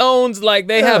 Gotcha. He owns like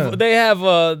they have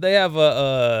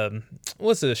a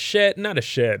what's a shed? Not a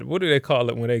shed. What do they call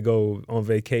it when they go on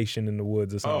vacation in the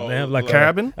woods or something? They have like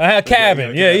cabin? A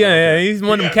cabin. Yeah. He's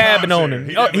one of them cabin owners.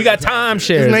 He got timeshares. His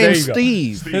There name's you go.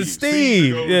 Steve. It's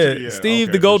Steve. Yeah, Steve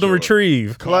okay, the Golden for sure.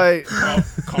 Retrieve.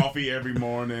 Coffee every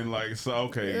morning, like so.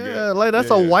 Okay, Yeah, like that's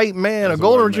a white man. That's a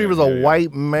golden white retriever is man, a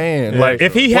white man. Yeah. Like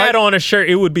if he had on a shirt,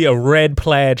 it would be a red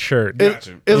plaid shirt. It's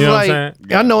You know what I'm like saying?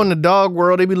 I know in the dog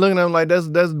world they be looking at him like that's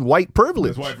white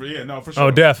privilege. That's white. Yeah, no, for sure.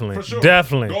 Oh, definitely. For sure.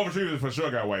 Definitely. Golden retrievers for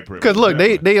sure got white privilege. Because look,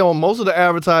 Definitely. they on most of the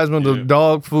advertisements of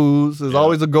dog foods. There's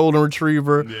always a golden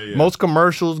retriever. Yeah. Most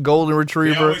commercials, golden They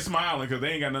retriever. always smiling because they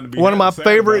ain't got nothing to be. One of my sad about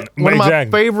favorite, it. one of my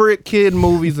Exactly. favorite kid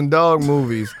movies and dog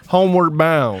movies. Homeward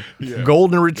Bound, Yeah.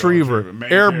 Golden Retriever, Retriever,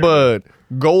 main Air character. Bud,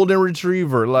 Golden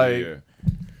Retriever, like Yeah.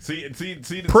 See,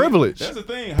 privilege. That's the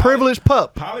thing. Privileged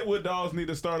pup. Hollywood dogs need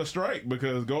to start a strike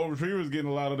because golden retrievers getting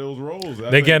a lot of those roles.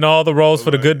 They getting all the roles for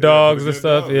the good dogs and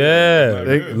stuff. Yeah,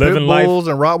 They living pit life. bulls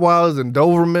and Rottweilers and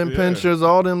Doberman pinchers,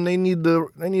 all them they need to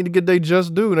get their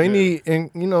just due. They need They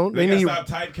need gotta stop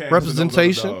typecasting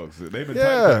representation. those other dogs. They've been Yeah.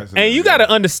 typecasting And you them. got to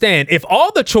understand, if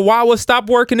all the Chihuahuas stop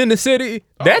working in the city,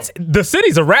 that's the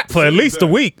city's a wrap for at least a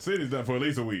week. City's done for at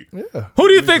least a week. Yeah. Who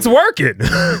do you think's working?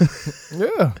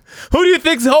 Yeah. Who do you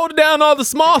think's holding down all the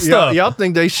small stuff? Y'all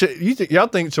think y'all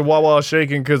think Chihuahua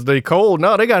shaking because they cold?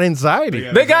 No, they got anxiety.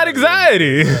 They got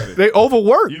anxiety. They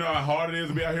overwork. You know how hard it is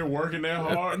to be out here working that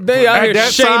hard. They out At here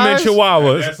that shaming size?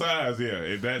 Chihuahuas. That size, yeah.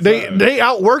 At that They size. they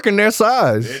outworking their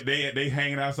size. They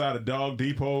hanging outside a dog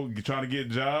depot trying to get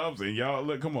jobs, and y'all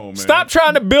look. Come on, man. Stop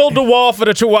trying to build the wall for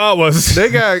the Chihuahuas.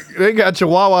 They got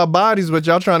Chihuahua bodies, but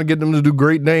y'all trying to get them to do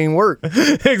Great Dane work.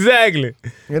 Exactly.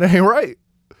 It ain't right.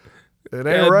 It ain't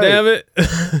God right. damn it.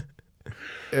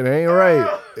 It ain't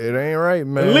right. It ain't right,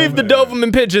 man. Leave the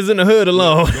Doberman pictures in the hood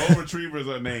alone. Golden retrievers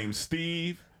are named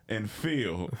Steve and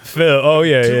Phil. Phil. Oh,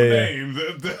 yeah, Two yeah. names.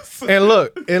 That's- And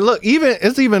look,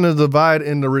 it's even a divide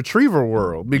in the retriever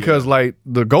world because like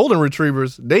the golden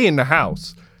retrievers, they in the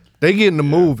house, they get in the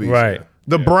movies, Right.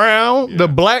 The brown, the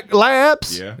black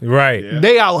labs, Yeah. Right. Yeah.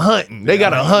 they out hunting. They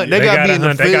gotta hunt. They, gotta be in the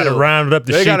hunt. field. They gotta round up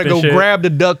the They sheep gotta and go shit. grab the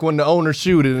duck when the owner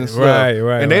shoot it and stuff. Right, And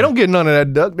right. they don't get none of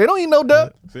that duck. They don't eat no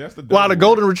duck. See, that's the While the double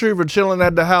golden retriever chilling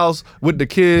at the house with the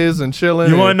kids and chilling.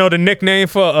 You want to and- know the nickname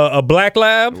for a black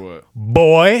lab? What?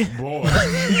 Boy. Boy,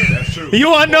 that's true. You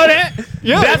want to know that?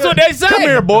 Yeah, That's what they say. Come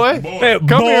here, boy. Boy. Hey,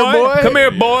 Come here, boy. Come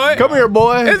here, boy. Come here,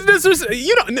 boy. It's this,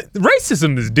 you know,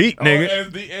 racism is deep, Oh,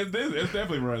 nigga. it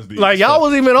definitely runs deep. Like y'all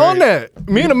was even on that.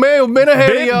 Me and the man been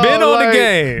ahead Been- of y'all. been on the like,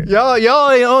 game.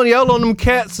 Y'all ain't on y'all on them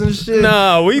cats and shit.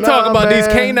 Nah, we talk about these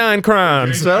man. canine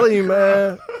crimes. I'm telling you,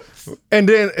 man. And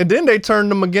then they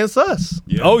turned them against us.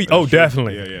 Yeah, Oh, that's oh, true.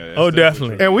 definitely. Yeah, that's Oh,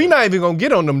 definitely. And we not even gonna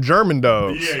get on them German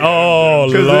dogs. Yeah, Oh,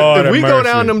 Because Lord if have we go mercy.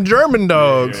 down them German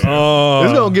dogs, Oh.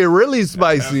 it's gonna get really That's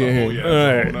spicy a in whole, here. that's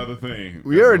a Right. whole other thing.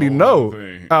 We That's a already whole know other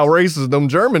thing. how racist them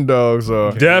German dogs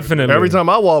are. Definitely. Every time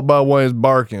I walk by one, it's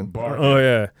barking. Oh,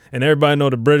 yeah. And everybody know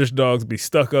the British dogs be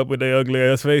stuck up with their ugly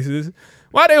ass faces.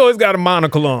 Why they always got a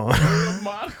monocle on?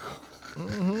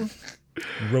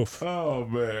 Roof. Oh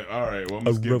man! All right, well I'm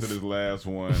gonna skip to this last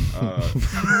one.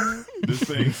 This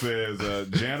thing says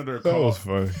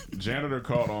janitor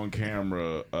caught on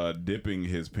camera dipping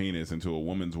his penis into a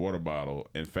woman's water bottle,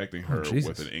 infecting her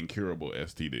with an incurable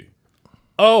STD.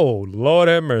 Oh, Lord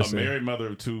have A mercy. married mother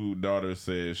of 2 daughters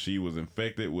says she was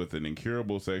infected with an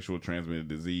incurable sexual transmitted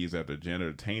disease after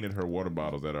janitor tainted her water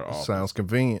bottles at her office. Sounds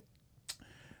convenient.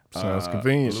 Sounds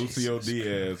convenient. Lucio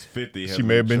Diaz, 50, She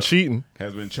may have been cheating.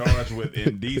 has been charged with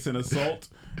indecent assault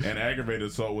and aggravated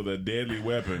assault with a deadly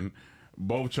weapon.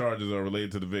 Both charges are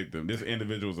related to the victim. This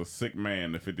individual is a sick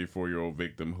man, the 54-year-old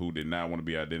victim who did not want to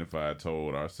be identified,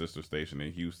 told our sister station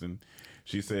in Houston.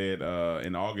 She said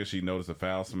in August she noticed a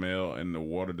foul smell in the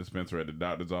water dispenser at the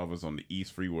doctor's office on the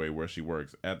East Freeway where she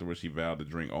works. Afterwards, she vowed to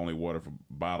drink only water from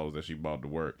bottles that she bought to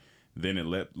work. Then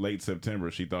in late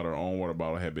September, she thought her own water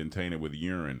bottle had been tainted with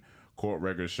urine. Court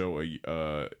records show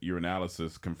a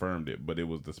urinalysis confirmed it, but it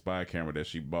was the spy camera that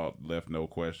she bought left no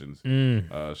questions.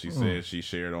 She said she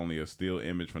shared only a still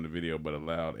image from the video, but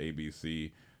allowed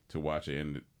ABC to watch it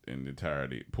in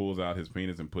entirety. Pulls out his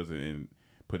penis and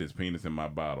put his penis in my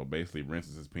bottle. Basically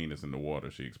rinses his penis in the water.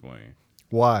 She explained.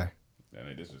 Why?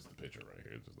 And this is the picture right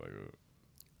here. Just like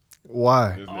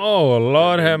Why? Oh,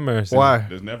 Lord have mercy. Why?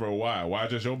 There's never a why. Why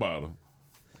just your bottle?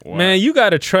 Why? Man, you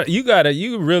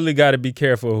really gotta be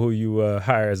careful who you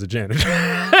hire as a janitor.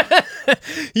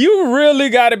 You really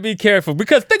gotta be careful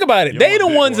because think about it. They the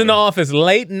ones in the office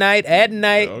late night, at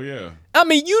night. Oh yeah. I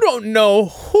mean, you don't know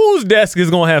whose desk is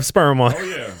gonna have sperm on. Oh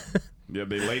yeah. Yeah,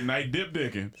 they late night dip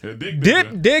dicking. Dick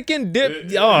dipping. Dick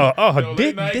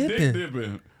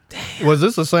dipping. Was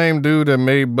this the same dude that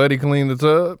made Buddy clean the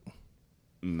tub?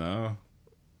 No.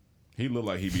 He looked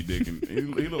like he be dicking.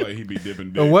 he looked like he be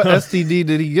dipping dick. And what STD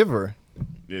did he give her?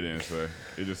 It didn't say.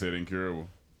 It just said incurable.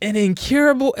 An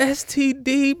incurable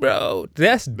STD, bro.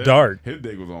 That's dark. His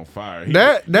dick was on fire.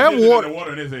 That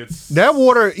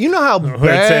water. You know how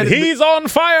bad he's on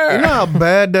fire. You know how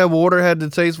bad that water had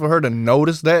to taste for her to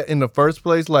notice that in the first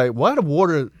place. Like, why the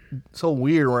water so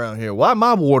weird around here? Why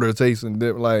my water tasting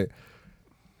different?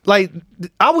 Like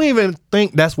I wouldn't even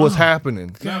think that's what's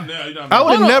happening. I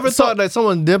would have never thought that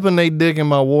someone dipping their dick in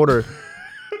my water,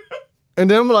 and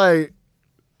then I'm like.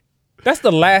 That's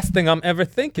the last thing I'm ever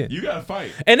thinking. You gotta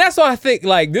fight. And that's why I think,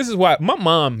 like, this is why my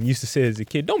mom used to say as a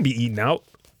kid, don't be eating out.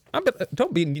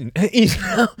 Don't be eating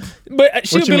out. But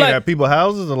she'll be like, at people's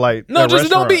houses or like no, just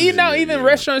don't be restaurants? eating out, even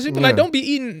restaurants. She'd be like, don't be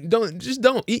eating,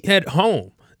 don't eat at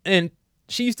home. And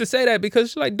she used to say that because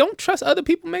she's like, don't trust other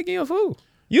people making your food.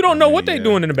 You don't know what they're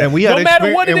doing in the back. And we had no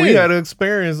matter what it is. we had an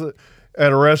experience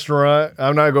at a restaurant.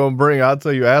 I'm not gonna I'll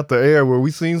tell you after air where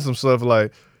we seen some stuff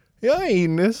like. Yeah, I ain't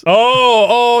eating this.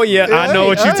 Oh, yeah. I know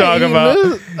what you're talking about.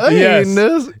 I ain't eating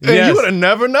this. And you would have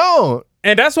never known.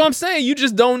 And that's what I'm saying. You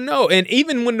just don't know. And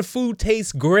even when the food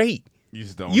tastes great, you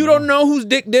just don't know who's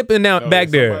dick dipping out back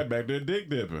there. Back there dick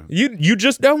dipping. You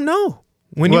just don't know.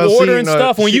 When you ordering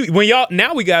stuff, when y'all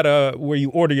now we got where you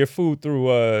order your food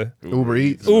through Uber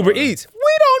Eats. We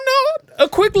don't know. A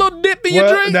quick little dip in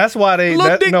your drink. That's why they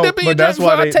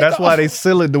that's why they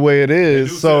seal it the way it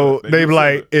is. So they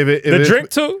like if the drink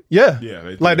too? Yeah.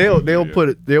 Like they'll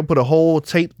put a whole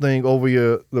tape thing over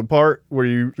the part where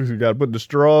you gotta put the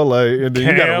straw and then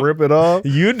you gotta rip it off.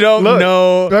 You don't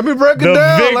know. Let me break it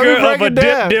down. Let me break it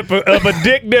down. Of a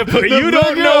dick dipper. You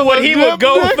don't know what he would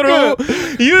go through.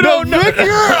 You don't know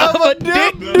of a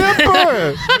dick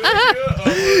dipper.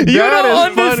 You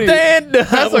don't understand.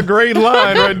 That's a great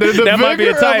line right there. That might be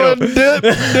a title. Dick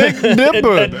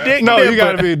dipper. No, you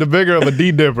got to be the bigger of a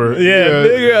D dipper. Yeah,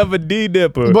 bigger of a D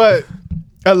dipper. But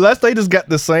unless they just got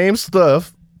the same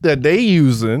stuff that they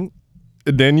using,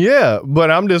 then yeah.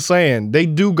 But I'm just saying they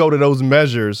do go to those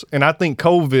measures, and I think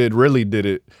COVID really did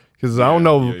it. Because I don't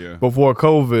know before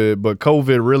COVID, but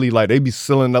COVID really they be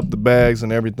sealing up the bags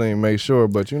and everything, make sure.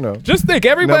 But just think,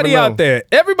 everybody out there,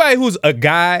 everybody who's a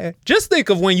guy, just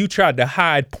think of when you tried to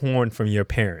hide porn from your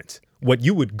parents, what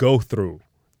you would go through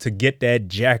to get that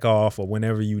jack off or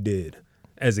whenever you did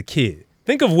as a kid.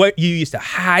 Think of what you used to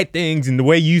hide things and the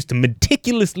way you used to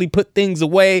meticulously put things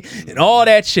away and all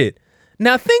that shit.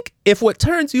 Now think if what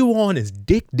turns you on is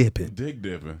dick dipping. Dick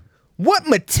dipping. What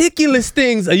meticulous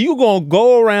things are you going to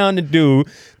go around and do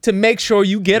to make sure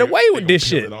you get away with this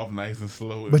shit? It off nice and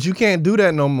slow. But you can't do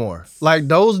that no more. Like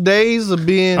those days of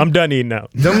being... I'm done eating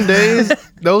out.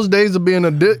 Those days of being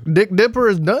a dick dipper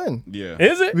is done. Yeah.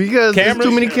 Is it? Because there's too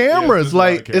many cameras.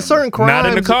 It's certain crimes. Not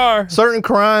in the car. Certain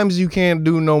crimes you can't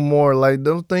do no more. Like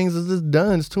those things is just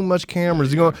done. It's too much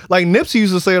cameras. You're going like Nipsey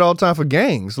used to say it all the time for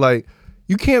gangs. Like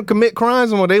you can't commit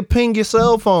crimes anymore. They ping your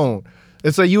cell phone.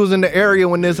 And so you was in the area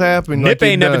when this happened. Nip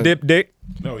ain't never dipped dick.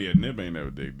 No, yeah, Nip ain't never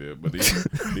dick dip. But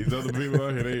these other people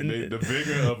out here, they the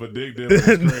vigor of a dick dip is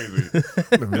crazy.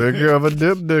 The vigor of a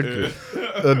dicker.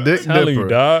 A dick Tell dipper. You,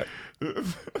 dog.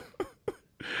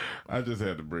 I just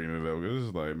had to bring it up because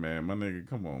it's like, man, my nigga,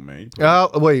 come on, man.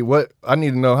 Wait, what? I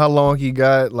need to know how long he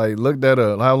got. Like, look that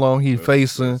up. How long he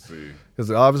facing?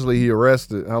 Because obviously he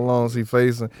arrested. How long is he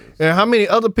facing? And how many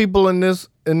other people in this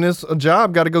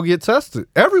job got to go get tested?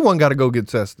 Everyone got to go get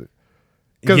tested.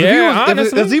 Because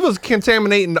if he was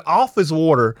contaminating the office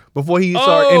water before he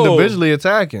started individually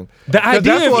attacking. The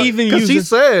idea of even using... Because he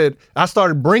said, I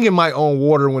started bringing my own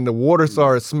water when the water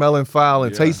started smelling foul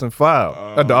and tasting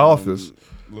foul at the office.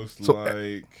 Looks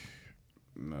like...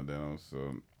 No, down,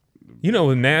 so... You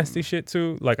know, nasty shit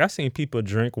too. Like I seen people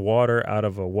drink water out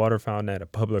of a water fountain at a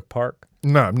public park.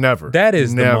 No, never. That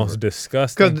is the most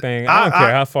disgusting thing. I don't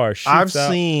care how far it shoots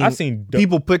I've out. seen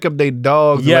people pick up their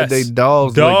dogs and let their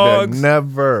dogs like that.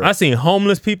 Never. I seen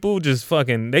homeless people just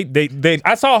fucking. They.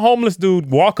 I saw a homeless dude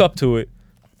walk up to it,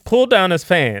 pull down his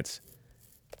pants,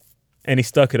 And he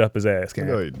stuck it up his ass.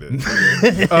 No, he didn't.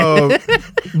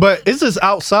 But it's just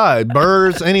outside.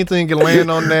 Birds, anything can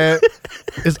land on that.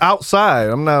 It's outside.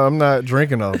 I'm not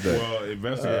drinking off that. Well,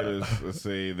 investigators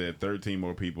say that 13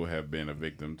 more people have been a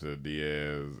victim to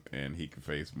Diaz, and he can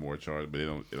face more charges, but it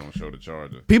don't show the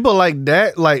charges. People like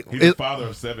that, like he's the father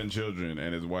of 7 children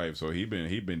and his wife, so he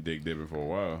been dick dipping for a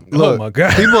while. Look, oh my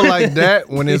God! People like that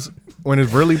when it's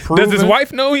really proven. Does his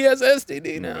wife know he has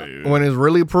STD now? When it's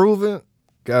really proven,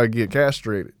 gotta get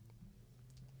castrated.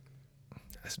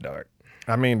 That's dark.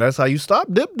 I mean, that's how you stop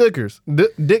dick dippers.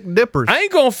 I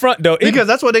ain't going front though, because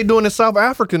that's what they doing in South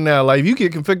Africa now. Like, if you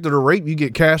get convicted of rape, you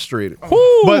get castrated.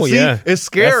 Ooh, but see, yeah. it's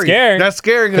scary. That's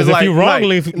scary because if you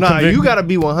wrongly you got to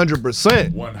be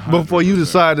 100% before you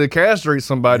decide to castrate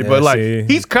somebody. Yeah, but like, see.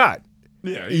 he's caught.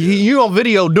 Yeah, You on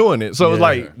video doing it, so it's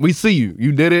like we see you.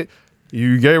 You did it.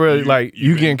 You gave it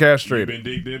you getting castrated. You've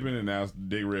been dick dipping and now it's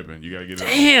dick ripping. You gotta get it.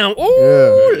 Damn!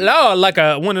 Ooh, Lord, like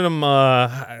one of them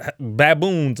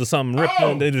baboons or something.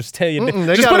 Ripped. They just tell you.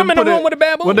 Just put them in the room with a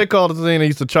baboon. What they call the thing they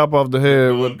used to chop off the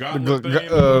head with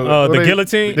the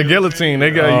guillotine. The guillotine.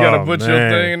 You gotta put your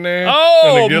thing in there.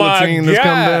 Oh and the guillotine my God!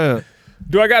 Come down.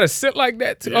 Do I gotta sit like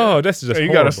that too? Oh, that's just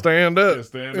you gotta stand up.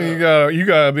 You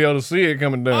gotta be able to see it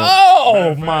coming down.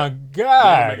 Oh my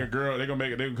God! They're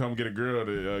gonna come get a girl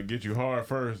to get you hard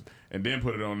first and then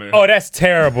put it on there. Oh, that's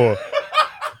terrible.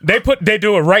 They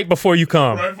do it right before you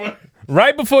come.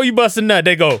 Right before you bust a nut,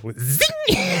 they go zing.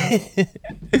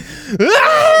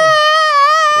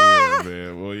 Yeah,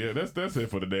 man. Well, yeah, that's it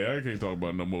for today. I can't talk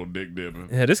about no more dick dipping.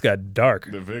 Yeah, this got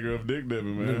dark. The figure of dick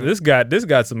dipping, man. This got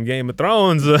some Game of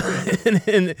Thrones. That's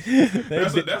an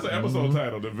episode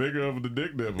title. The vigor of the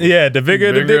dick dipper. Yeah, the vigor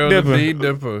of the dick dipper. D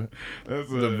dipper.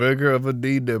 The vigor of a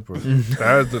D dipper.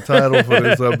 That's the title for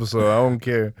this episode. I don't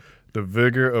care. The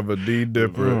vigor of a D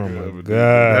dipper. Oh my God.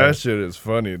 That shit is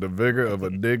funny. The vigor of a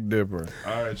dick dipper.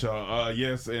 All right, y'all.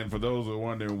 Yes, and for those who are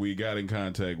wondering, we got in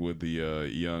contact with the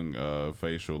young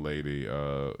facial lady.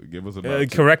 Give us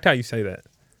correct how you say that.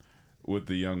 With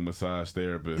the young massage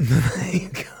therapist.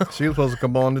 She was supposed to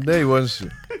come on today,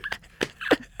 wasn't she?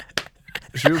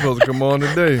 She was supposed to come on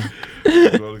today.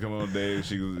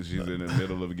 She's in the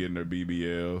middle of getting her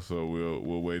BBL, so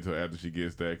we'll wait till after she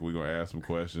gets that. We're gonna ask some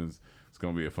questions. It's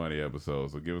gonna be a funny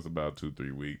episode, so give us about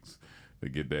 2-3 weeks to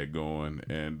get that going,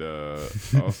 and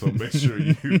also make sure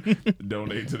you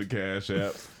donate to the Cash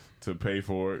App to pay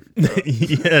for it.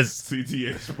 Yes,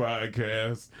 CTH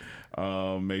Podcast.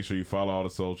 Make sure you follow all the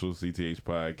socials, CTH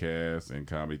Podcast and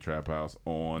Comedy Trap House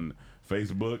on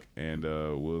Facebook, and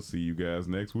we'll see you guys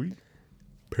next week.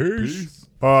 Peace.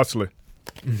 Parsley.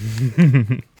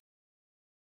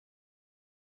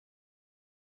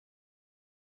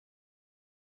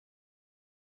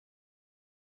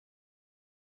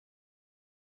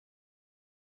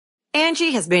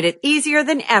 Angie has made it easier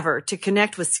than ever to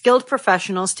connect with skilled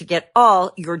professionals to get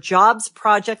all your jobs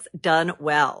projects done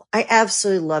well. I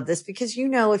absolutely love this because,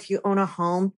 if you own a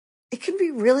home, it can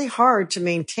be really hard to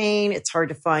maintain. It's hard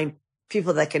to find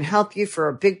people that can help you for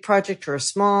a big project or a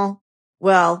small.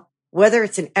 Well, whether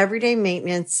it's in everyday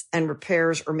maintenance and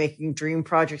repairs or making dream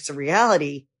projects a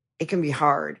reality, it can be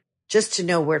hard just to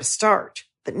know where to start.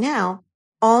 But now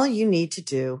all you need to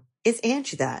do is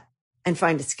Angie that and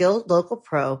find a skilled local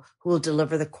pro who will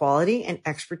deliver the quality and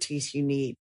expertise you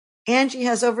need. Angie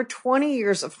has over 20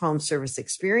 years of home service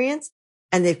experience,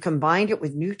 and they've combined it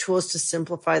with new tools to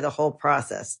simplify the whole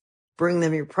process. Bring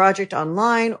them your project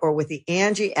online or with the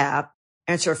Angie app,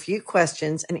 answer a few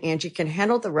questions, and Angie can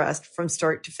handle the rest from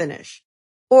start to finish.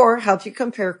 Or help you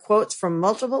compare quotes from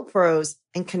multiple pros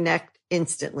and connect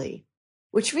instantly,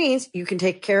 which means you can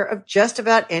take care of just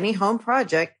about any home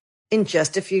project in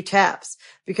just a few taps.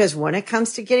 Because when it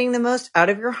comes to getting the most out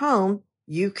of your home,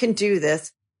 you can do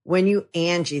this when you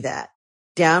Angie that.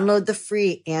 Download the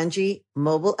free Angie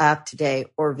mobile app today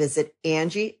or visit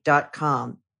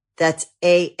Angie.com. That's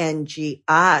ANGI.com.